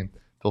this game.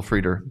 Bill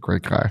Frieder,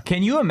 great guy.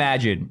 Can you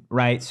imagine,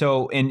 right?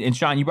 So, and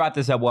Sean, you brought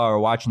this up while we were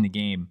watching the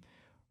game.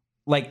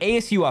 Like,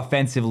 ASU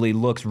offensively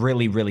looks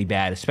really, really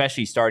bad,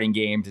 especially starting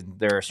games. And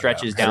there are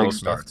stretches down Craig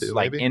Smith too,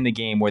 like maybe? in the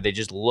game where they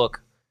just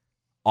look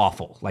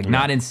awful, like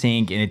not in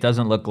sync, and it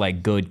doesn't look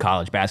like good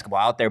college basketball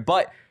out there.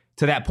 But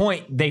to that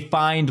point, they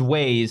find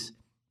ways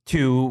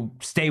to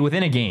stay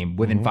within a game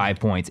within 5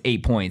 points,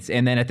 8 points.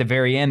 And then at the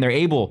very end, they're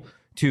able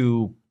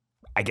to,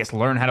 I guess,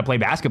 learn how to play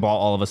basketball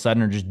all of a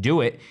sudden or just do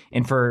it.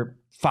 And for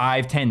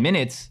 5-10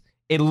 minutes,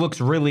 it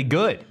looks really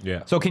good.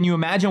 Yeah. So can you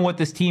imagine what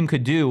this team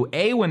could do,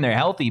 A, when they're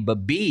healthy,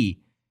 but B,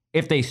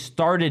 if they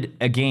started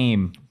a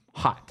game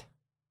hot?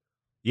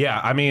 Yeah,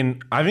 I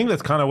mean, I think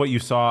that's kind of what you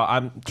saw.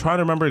 I'm trying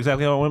to remember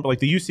exactly how it went, but like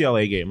the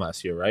UCLA game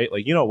last year, right?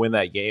 Like, you don't win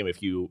that game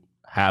if you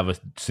have a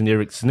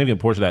significant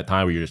portion of that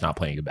time where you're just not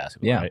playing good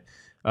basketball, Yeah. right?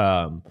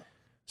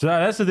 So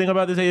that's the thing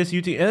about this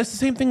ASU team. And it's the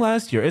same thing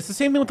last year. It's the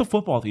same thing with the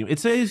football team.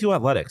 It's ASU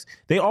athletics.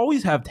 They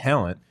always have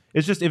talent.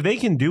 It's just if they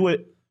can do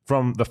it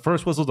from the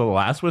first whistle to the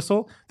last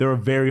whistle, they're a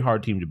very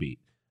hard team to beat.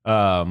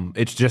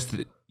 It's just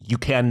you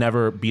can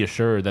never be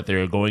assured that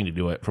they're going to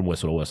do it from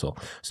whistle to whistle.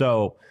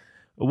 So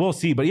we'll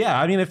see. But yeah,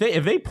 I mean, if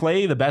they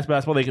play the best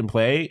basketball they can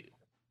play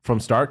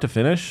from start to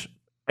finish,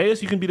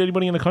 ASU can beat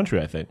anybody in the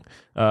country, I think.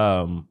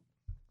 But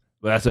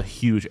that's a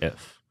huge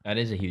if. That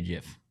is a huge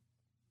if.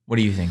 What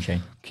do you think,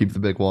 Shane? Keep the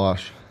big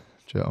wash,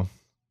 Joe.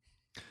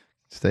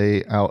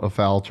 Stay out of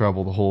foul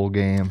trouble the whole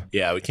game.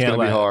 Yeah, we It's gonna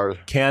be hard.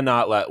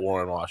 Cannot let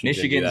Warren Washington. do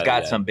Michigan's that got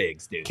again. some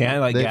bigs, dude. Can't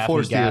like They Gaffney,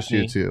 forced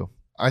Gaffney. ESU too.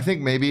 I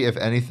think maybe if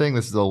anything,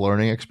 this is a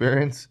learning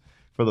experience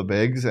for the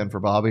bigs and for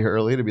Bobby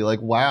Hurley to be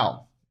like,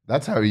 wow,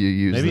 that's how you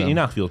use Maybe them.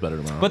 Enoch feels better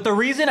tomorrow. But the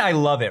reason I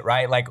love it,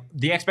 right? Like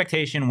the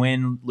expectation,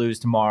 win, lose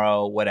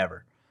tomorrow,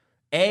 whatever.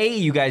 A,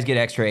 you guys get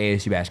extra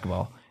ASU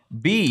basketball.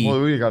 B,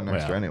 Well, we got an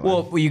extra Yeah. anyway.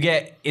 well,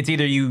 it's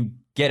either you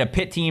get a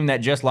Pitt team that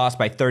just lost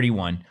by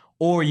 31,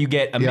 or you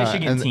get a Yeah,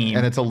 Michigan team,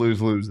 and it's a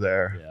lose-lose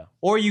there. yeah.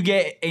 or you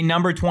get a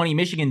number 20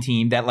 Michigan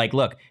team that, like,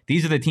 look,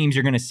 these are the teams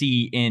you're going to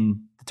see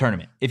in the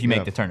tournament if you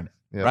make the tournament,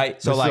 Yeah.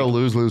 right? So, It's like, still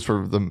lose-lose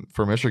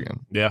for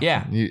Michigan. Yeah.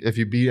 yeah. If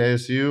you beat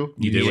ASU, You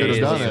you do should what have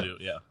done you it.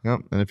 do, yeah. Yep.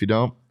 And if you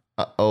don't,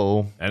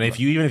 uh-oh. And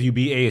even if you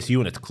beat ASU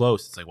and it's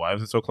close, it's like, why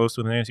was it so close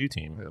to an ASU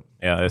team?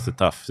 Yeah, it's a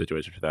tough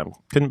situation for them.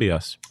 Couldn't be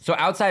us. So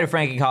outside of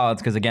Frankie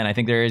Collins, because again, I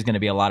think there is going to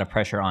be a lot of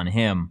pressure on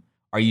him.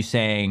 Are you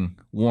saying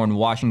Warren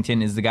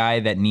Washington is the guy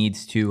that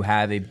needs to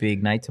have a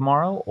big night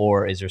tomorrow,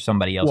 or is there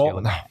somebody else you're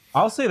looking at?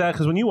 I'll say that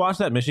because when you watch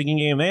that Michigan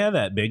game, they had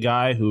that big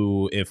guy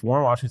who, if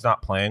Warren Washington's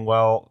not playing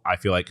well, I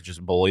feel like could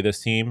just bully this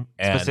team.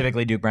 And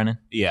Specifically Duke Brennan?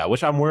 yeah,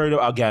 which I'm worried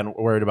about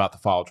the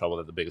foul trouble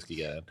that the biggest could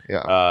get in.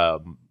 Yeah.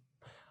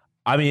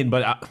 I mean,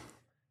 but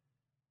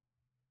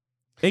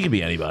it could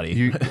be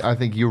anybody. I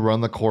think you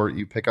run the court,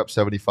 you pick up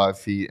 75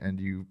 feet, and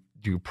you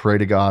pray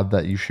to God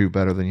that you shoot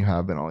better than you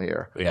have been all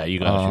year. Yeah, you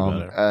gotta shoot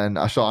better.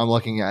 And so I'm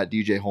looking at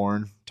DJ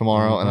Horn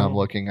tomorrow, and I'm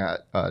looking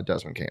at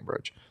Desmond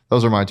Cambridge.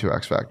 Those are my two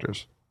X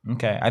factors.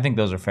 Okay, I think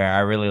those are fair. I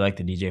really like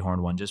the DJ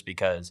Horn one just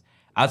because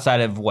outside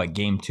of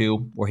game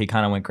 2 where he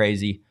kind of went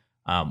crazy,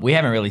 we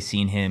haven't really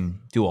seen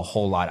him do a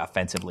whole lot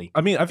offensively.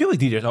 I mean, I feel like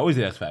DJ's always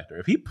the X factor.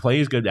 If he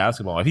plays good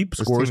basketball, if he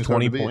scores team is hard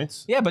 20 to beat.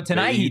 points, Yeah, but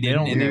tonight he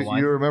didn't, and they You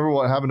won. remember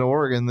what happened to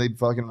Oregon? They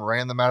fucking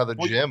ran them out of the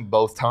gym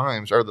both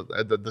times, or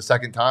the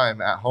second time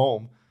at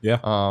home. Yeah.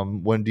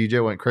 When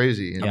DJ went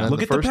crazy. And Yeah. then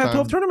look at the first Pac-12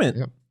 time- tournament.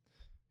 Yep.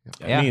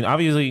 Yeah. I mean,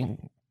 obviously,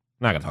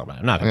 not gonna talk about it.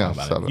 I'm not gonna Yeah, talk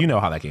about stop it. it. You know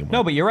how that game went.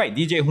 No, but you're right.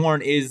 DJ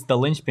Horn is the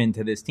linchpin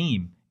to this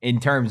team in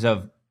terms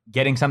of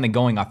getting something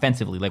going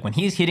offensively. Like when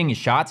he's hitting his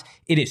shots,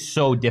 it is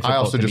so difficult. I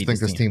also to just beat think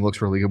this team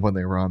looks really good when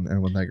they run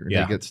and when they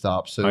get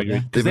stopped. So I agree.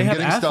 'Cause they've they been have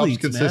getting stops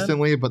athletes, man.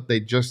 consistently, but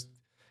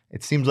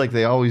it seems like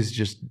they always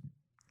just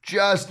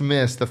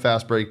miss the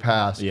fast break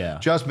pass, Yeah.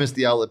 just miss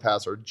the outlet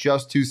pass, or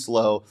just too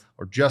slow,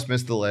 or just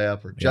miss the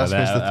layup, or just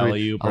miss the that three.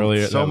 alley-oop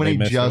earlier So that many they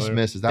missed just earlier.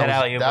 misses. That That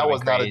alley-oop was would've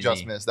been not a crazy.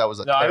 just miss. That was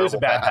a No, it was a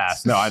terrible bad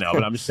pass. No, I know,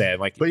 but I'm just saying,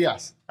 like, But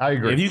yes, I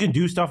agree. if you can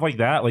do stuff like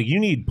that, like you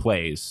need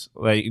plays.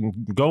 Like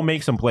go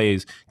make some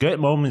plays. Get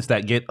moments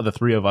that get the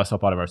three of us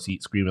up out of our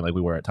seats screaming like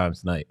we were at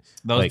times tonight.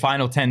 Those Like,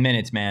 final 10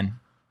 minutes, man.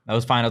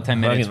 Those final 10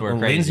 minutes fucking were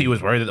crazy. Lindsay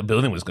was worried that the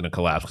building was going to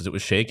collapse because it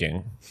was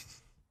shaking.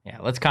 Yeah,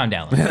 let's calm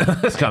down. a little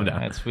bit. Let's calm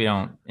down. We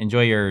don't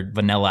enjoy your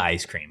vanilla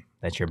ice cream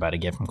that you're about to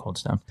get from Cold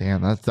Stone.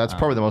 Damn, that's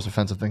probably the most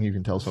offensive thing you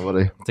can tell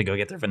somebody. To go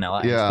get their vanilla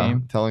ice Yeah,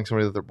 cream. telling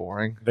somebody that they're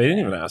boring. They didn't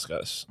even ask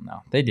us.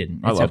 No, they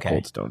didn't. I It's love okay.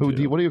 Cold Stone. What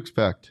too. do you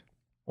expect?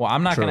 Well,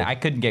 I'm not True. I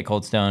couldn't get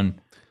Cold Stone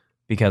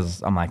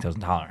because I'm lactose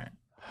intolerant.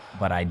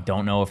 But I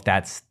don't know if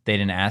they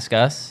didn't ask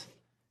us.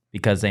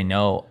 because they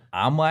know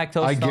I'm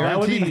lactose I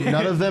intolerant. guarantee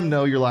none of them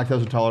know you're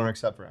lactose intolerant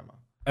except for Emma.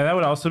 And that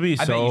would also be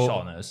I so. bet you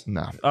Shaw knows.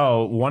 No.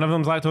 Oh, one of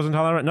them's lactose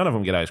intolerant. None of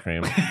them get ice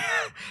cream.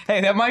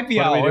 Hey, that might be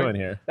What how are we it works. doing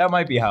here? That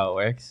might be how it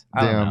works.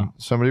 I don't know. Damn.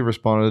 Somebody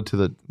responded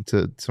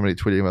to somebody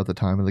tweeting about the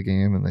time of the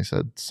game, and they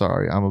said,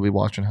 "Sorry, I'm gonna be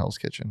watching Hell's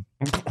Kitchen."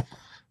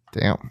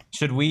 Damn.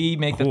 Should we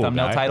make the Cool,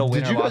 thumbnail guy. title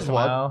Did winner you guys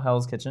watch tomorrow,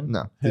 Hell's Kitchen?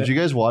 No. Did you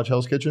guys watch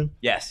Hell's Kitchen?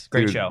 Yes,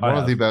 great Dude, show. One I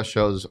of the have. best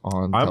shows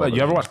on. You ever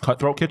television. watch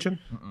Cutthroat Kitchen?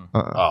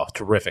 Uh-uh. Oh,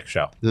 terrific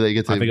show. Do they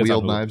get to I think it's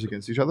wield on Hulu. knives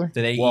against each other?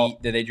 Do they eat?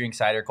 Do they drink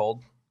cider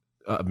cold?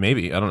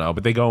 Maybe, I don't know,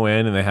 but they go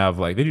in and they have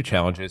they do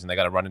challenges and they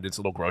got to run into this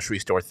little grocery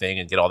store thing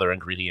and get all their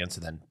ingredients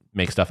and then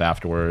make stuff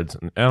afterwards.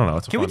 And I don't know.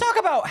 It's Can we talk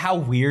about how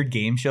weird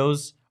game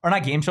shows or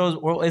not game shows?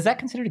 Or is that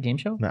considered a game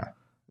show? No.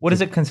 What is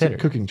it It's a considered?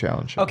 cooking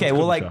challenge. Okay,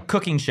 well, like show.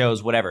 cooking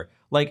shows, whatever.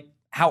 Like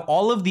how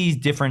all of these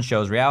different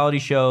shows, reality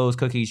shows,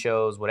 cooking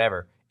shows,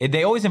 whatever,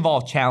 they always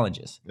involve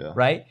challenges, Yeah.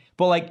 right?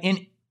 But like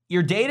in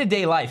your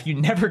day-to-day life, you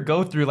never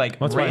go through like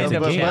That's why it's a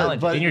random game.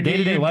 challenges. But in your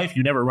day-to-day you- life,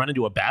 you never run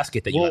into a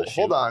basket that you Well, got to shoot.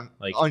 hold on.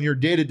 Like- On your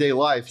day-to-day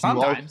life,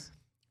 Sometimes.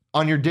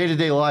 on your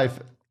day-to-day life,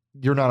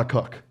 you're not a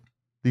cook.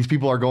 These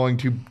people are going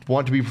to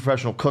want to be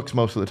professional cooks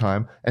most of the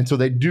time, and so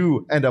they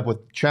do end up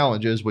with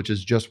challenges, which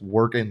is just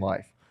work in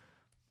life.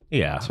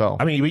 Yeah. So-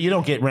 I mean, you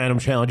don't get random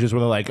challenges where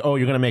they're like, "Oh,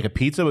 you're going to make a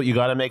pizza, but you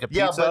got to make a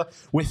Yeah, pizza but-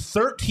 with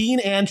 13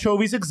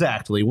 anchovies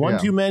exactly. One Yeah.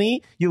 too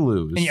many, you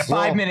lose." And you have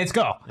Well, 5 minutes,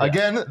 go.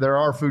 Again, there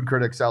are food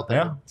critics out there,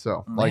 Yeah.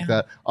 so like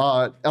that.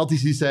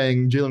 LTC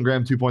saying Jalen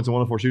Graham 2 points and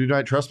 104 shooting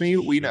tonight. Trust me,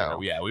 we know.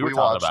 Yeah, we were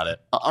talking watched. about it.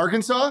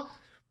 Arkansas,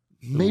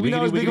 maybe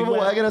not as big of a Wiggity,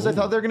 wagon as I ooh.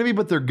 thought they were going to be,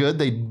 but they're good.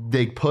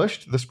 They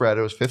pushed the spread.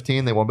 It was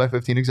 15. They won by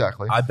 15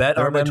 exactly. I bet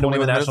They're on by them to win 21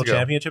 the minutes national to go.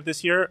 championship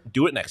this year.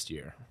 Do it next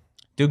year.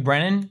 Duke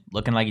Brennan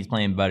looking like he's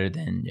playing better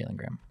than Jalen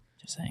Graham.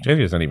 Just saying.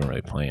 JV's not even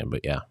really playing,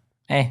 but yeah,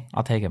 Hey,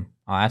 I'll take him.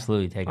 I'll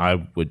absolutely take him.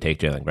 I would take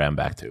Jalen Graham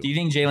back too. Do you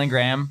think Jalen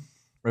Graham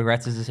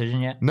regrets his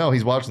decision yet? No,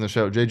 he's watching the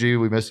show. JG,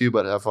 we miss you,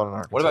 but have fun in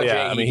Arkansas. What about Yeah,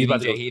 Jay I Heath? mean, Do he's you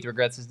about think to Jay Heath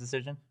regrets his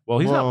decision? Well,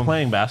 he's Well, not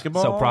playing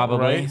basketball, so probably.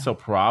 right? So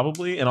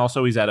probably, and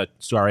also he's at a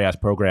sorry ass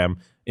program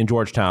in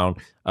Georgetown.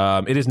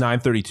 It is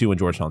 9:32 and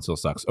Georgetown still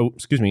sucks. Oh,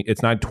 excuse me,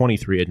 it's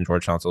 9:23 and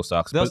Georgetown still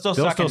sucks. They'll but still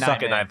they'll suck still at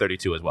suck 9, at man.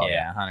 9:32 as well.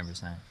 Yeah,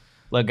 100%.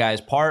 Look,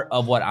 guys, part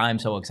of what I'm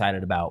so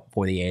excited about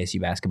for the ASU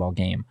basketball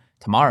game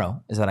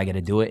tomorrow is that I get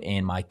to do it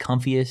in my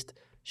comfiest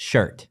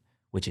shirt,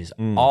 which is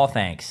all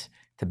thanks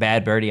to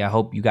Bad Birdie. I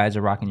hope you guys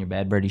are rocking your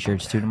Bad Birdie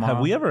shirts too tomorrow.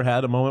 Have we ever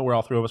had a moment where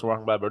all three of us were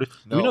walking by birdies?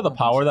 Do we No. know the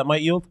power that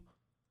might yield?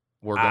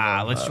 We're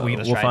gonna, let's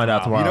we'll try find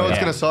out tomorrow. you know what's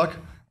Yeah. going to suck?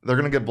 They're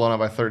going to get blown out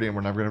by 30, and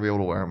we're never going to be able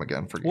to wear them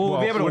again for games.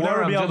 We'll be able to we'll wear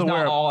never them, be able just to not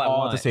wear all at at the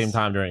once. same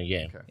time during a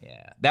game.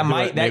 Yeah, that Do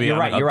might. it That maybe you're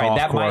on right. a You're right. golf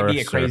That might be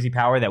a course or- crazy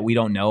power that we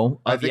don't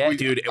know I of think yet. we-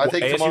 Dude, I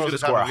think ASU's tomorrow's going to the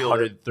time score to wield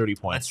it. 130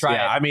 points. Let's try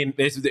yeah, it. I mean,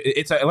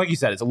 it's like you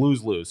said, it's a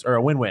lose-lose or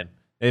a win-win.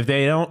 If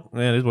they don't,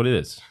 it is what it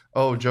is.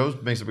 Oh, Joe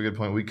makes up a good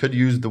point. We could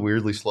use the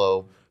weirdly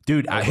slow.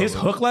 Dude, his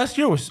hook last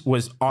year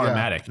was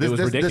automatic. Yeah. It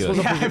was ridiculous. This was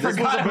a, Yeah, I this was a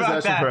forgot about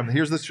possession that. for him.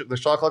 Here's the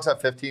shot clock's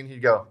at 15.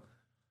 He'd go.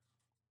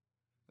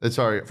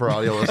 Sorry for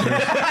audio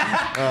listeners.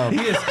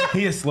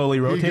 He is slowly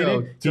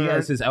rotating. He turn.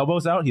 has his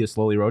elbows out. He is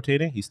slowly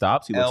rotating. He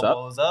stops. He looks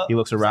Elbows up. up, He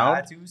looks around.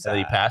 side to And then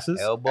he side. passes. and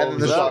then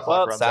Elbows the shot up,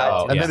 clock runs side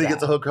out. to And then he side.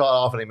 gets a hook caught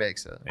off and he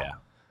makes it. Yeah.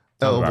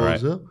 Sounds about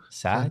Elbows right. up.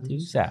 Side to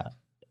side.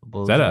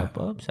 Elbows that a-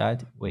 up, side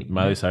to, wait.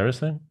 Miley Cyrus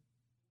thing?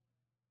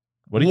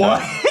 What do you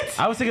think?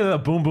 I was thinking of the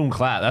boom boom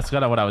clap. That's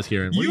kind of what I was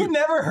hearing. What do You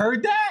never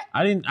heard that?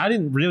 I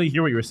didn't really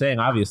hear what you were saying,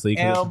 obviously.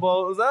 'cause-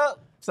 Elbows up,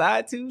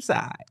 side to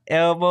side.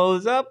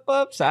 Elbows up,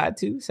 side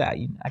to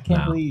side. I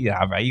can't No. believe.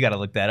 All right, you got to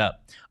look that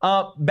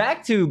up.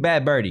 Back to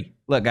Bad Birdie.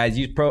 Look, guys,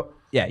 use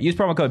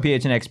promo code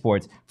PHNX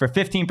Sports for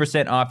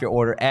 15% off your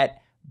order at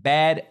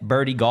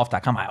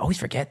badbirdiegolf.com. I always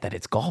forget that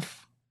it's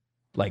golf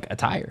like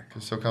attire.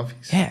 It's so comfy.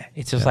 Yeah,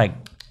 it's just like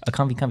a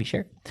comfy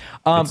shirt.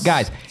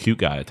 Guys, Cute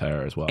guy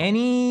attire as well.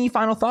 any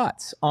final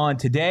thoughts on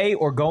today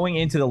or going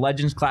into the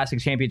Legends Classic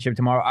Championship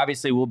tomorrow?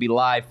 Obviously, we'll be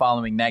live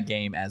following that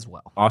game as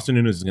well. Austin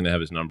Nunes is going to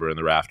have his number in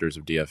the rafters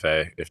of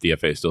DFA if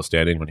DFA is still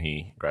standing when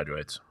he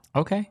graduates.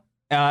 Okay.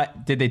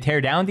 Did they tear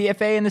down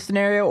DFA in this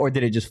scenario, or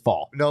did it just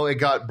fall? No, it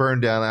got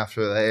burned down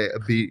after they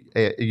beat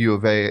U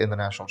of A in the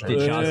national Did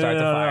championship. Sean start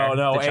the fire?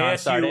 No, Did Sean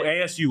start it?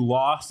 ASU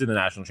lost in the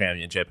national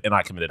championship, and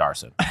I committed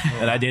arson.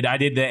 And I did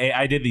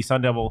the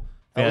Sun Devil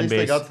fan At least they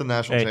base. got to the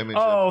national Hey,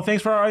 championship. oh,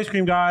 thanks for our ice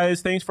cream,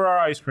 guys. Thanks for our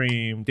ice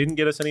cream. Didn't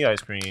get us any ice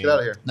cream. Get out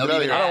of here. Nobody Get out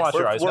of even here. I don't watch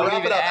your ice We're cream.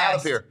 wrapping up. Out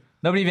of here.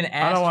 Nobody even I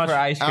asked don't watch for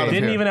ice out cream. of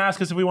Didn't here. even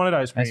ask us if we wanted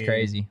ice cream. That's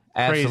crazy.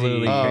 Crazy.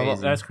 Absolutely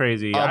crazy. That's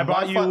crazy. Um, I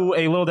bought my you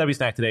a little Debbie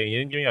snack today. You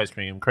didn't give me ice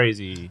cream.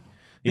 Crazy.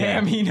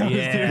 Damn, he knows,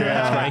 Yeah, dude.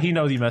 that's right. He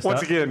knows he messed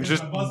Once up. again,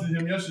 just busted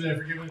him yesterday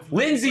for giving it to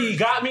Lindsay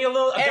got me a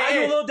little. Hey, got you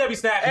hey. a little Debbie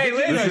snack. Hey, This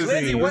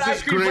Lindsay, is- what this ice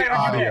is cream great flavor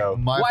did you get? audio.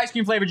 What ice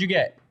cream flavor did you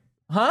get?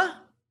 Huh?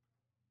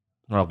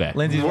 Okay.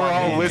 Lindsay's we're walking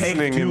all in.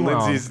 listening, too and long.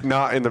 Lindsay's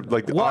not in the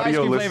the What ice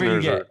audio cream flavor did you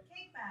listeners. get?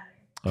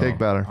 Cake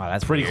batter. Oh,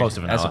 that's Pretty weird. close to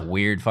That's a vanilla.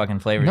 weird fucking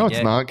flavor. No, to it's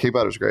get. not. Cake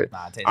batter's great.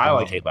 Nah, it tastes I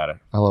like like cake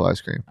batter. I love ice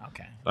cream.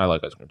 Okay. I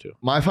like ice cream too.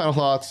 My final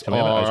thoughts Can we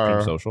have an ice cream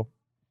are social?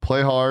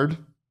 play hard,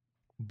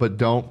 but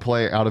don't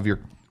play out of your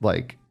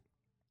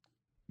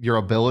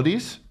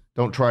abilities.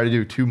 don't try to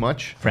do too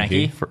much.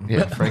 Frankie.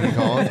 Frankie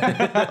Collins.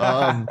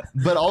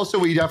 But also,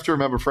 we have to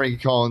remember Frankie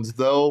Collins,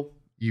 though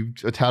you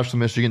attach the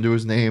Michigan to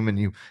his name and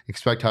you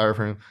expect higher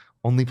from him,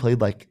 only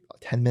played like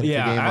 10 minutes a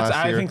game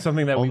last year. I think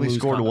something that only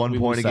scored 1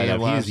 point a game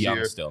last year.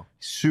 year. Still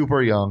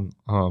super young,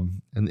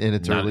 and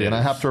it's early. And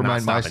I have to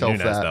remind myself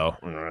that.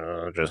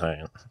 Though. Just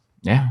saying.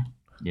 Yeah,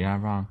 you're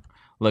not wrong.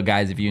 Look,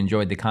 guys, if you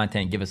enjoyed the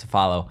content, give us a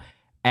follow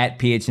at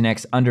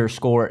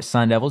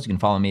PHNX_Sun Devils. You can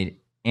follow me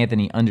at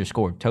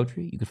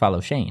Anthony_Totri. You can follow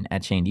Shane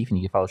at Shane Deef, and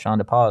you can follow Sean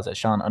DePause at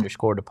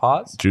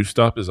Sean_DePause. Juiced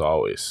up as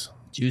always.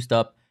 Juiced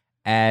up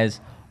as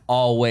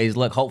always.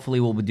 Look, hopefully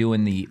we'll be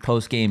doing the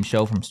post-game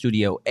show from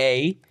Studio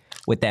A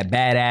with that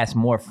badass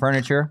More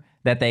Furniture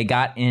that they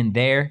got in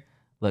there.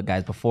 Look,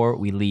 guys, before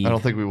we leave. I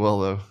don't think we will,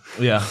 though.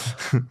 Yeah.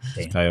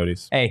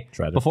 Coyotes. Hey,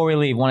 before we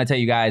leave, want to tell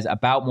you guys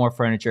about More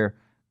Furniture.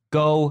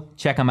 Go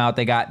check them out.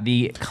 They got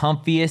the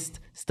comfiest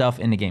stuff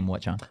in the game.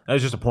 What, John? That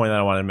was just a point that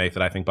I wanted to make,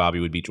 that I think Bobby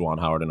would beat Juwan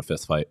Howard in a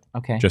fist fight.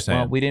 Okay. Just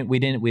saying. Well, we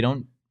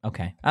don't.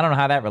 Okay. I don't know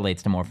how that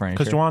relates to More Furniture.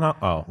 Because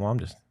Juwan, I'm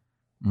just.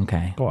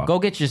 Okay. Go on. Go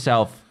get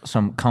yourself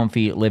some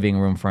comfy living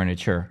room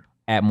furniture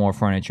at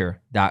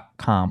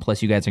morefurniture.com.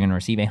 Plus, you guys are going to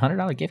receive a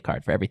 $100 gift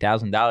card for every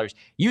 $1,000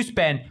 you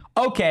spend.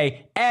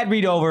 Okay, ad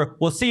read over.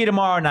 We'll see you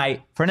tomorrow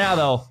night. For now,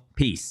 though,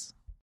 peace.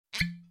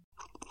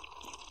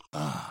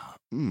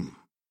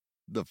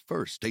 The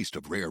first taste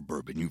of rare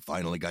bourbon you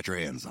finally got your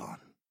hands on.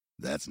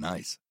 That's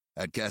nice.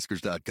 At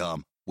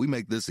Caskers.com, we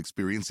make this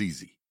experience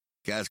easy.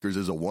 Caskers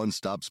is a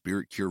one-stop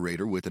spirit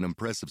curator with an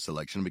impressive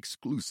selection of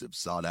exclusive,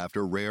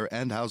 sought-after, rare,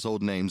 and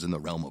household names in the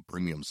realm of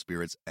premium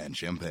spirits and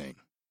champagne.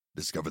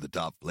 Discover the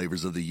top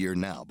flavors of the year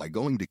now by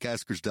going to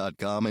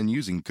Caskers.com and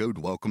using code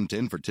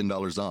WELCOME10 for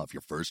 $10 off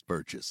your first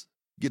purchase.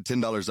 Get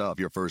 $10 off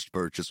your first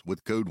purchase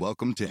with code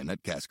WELCOME10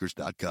 at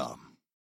Caskers.com.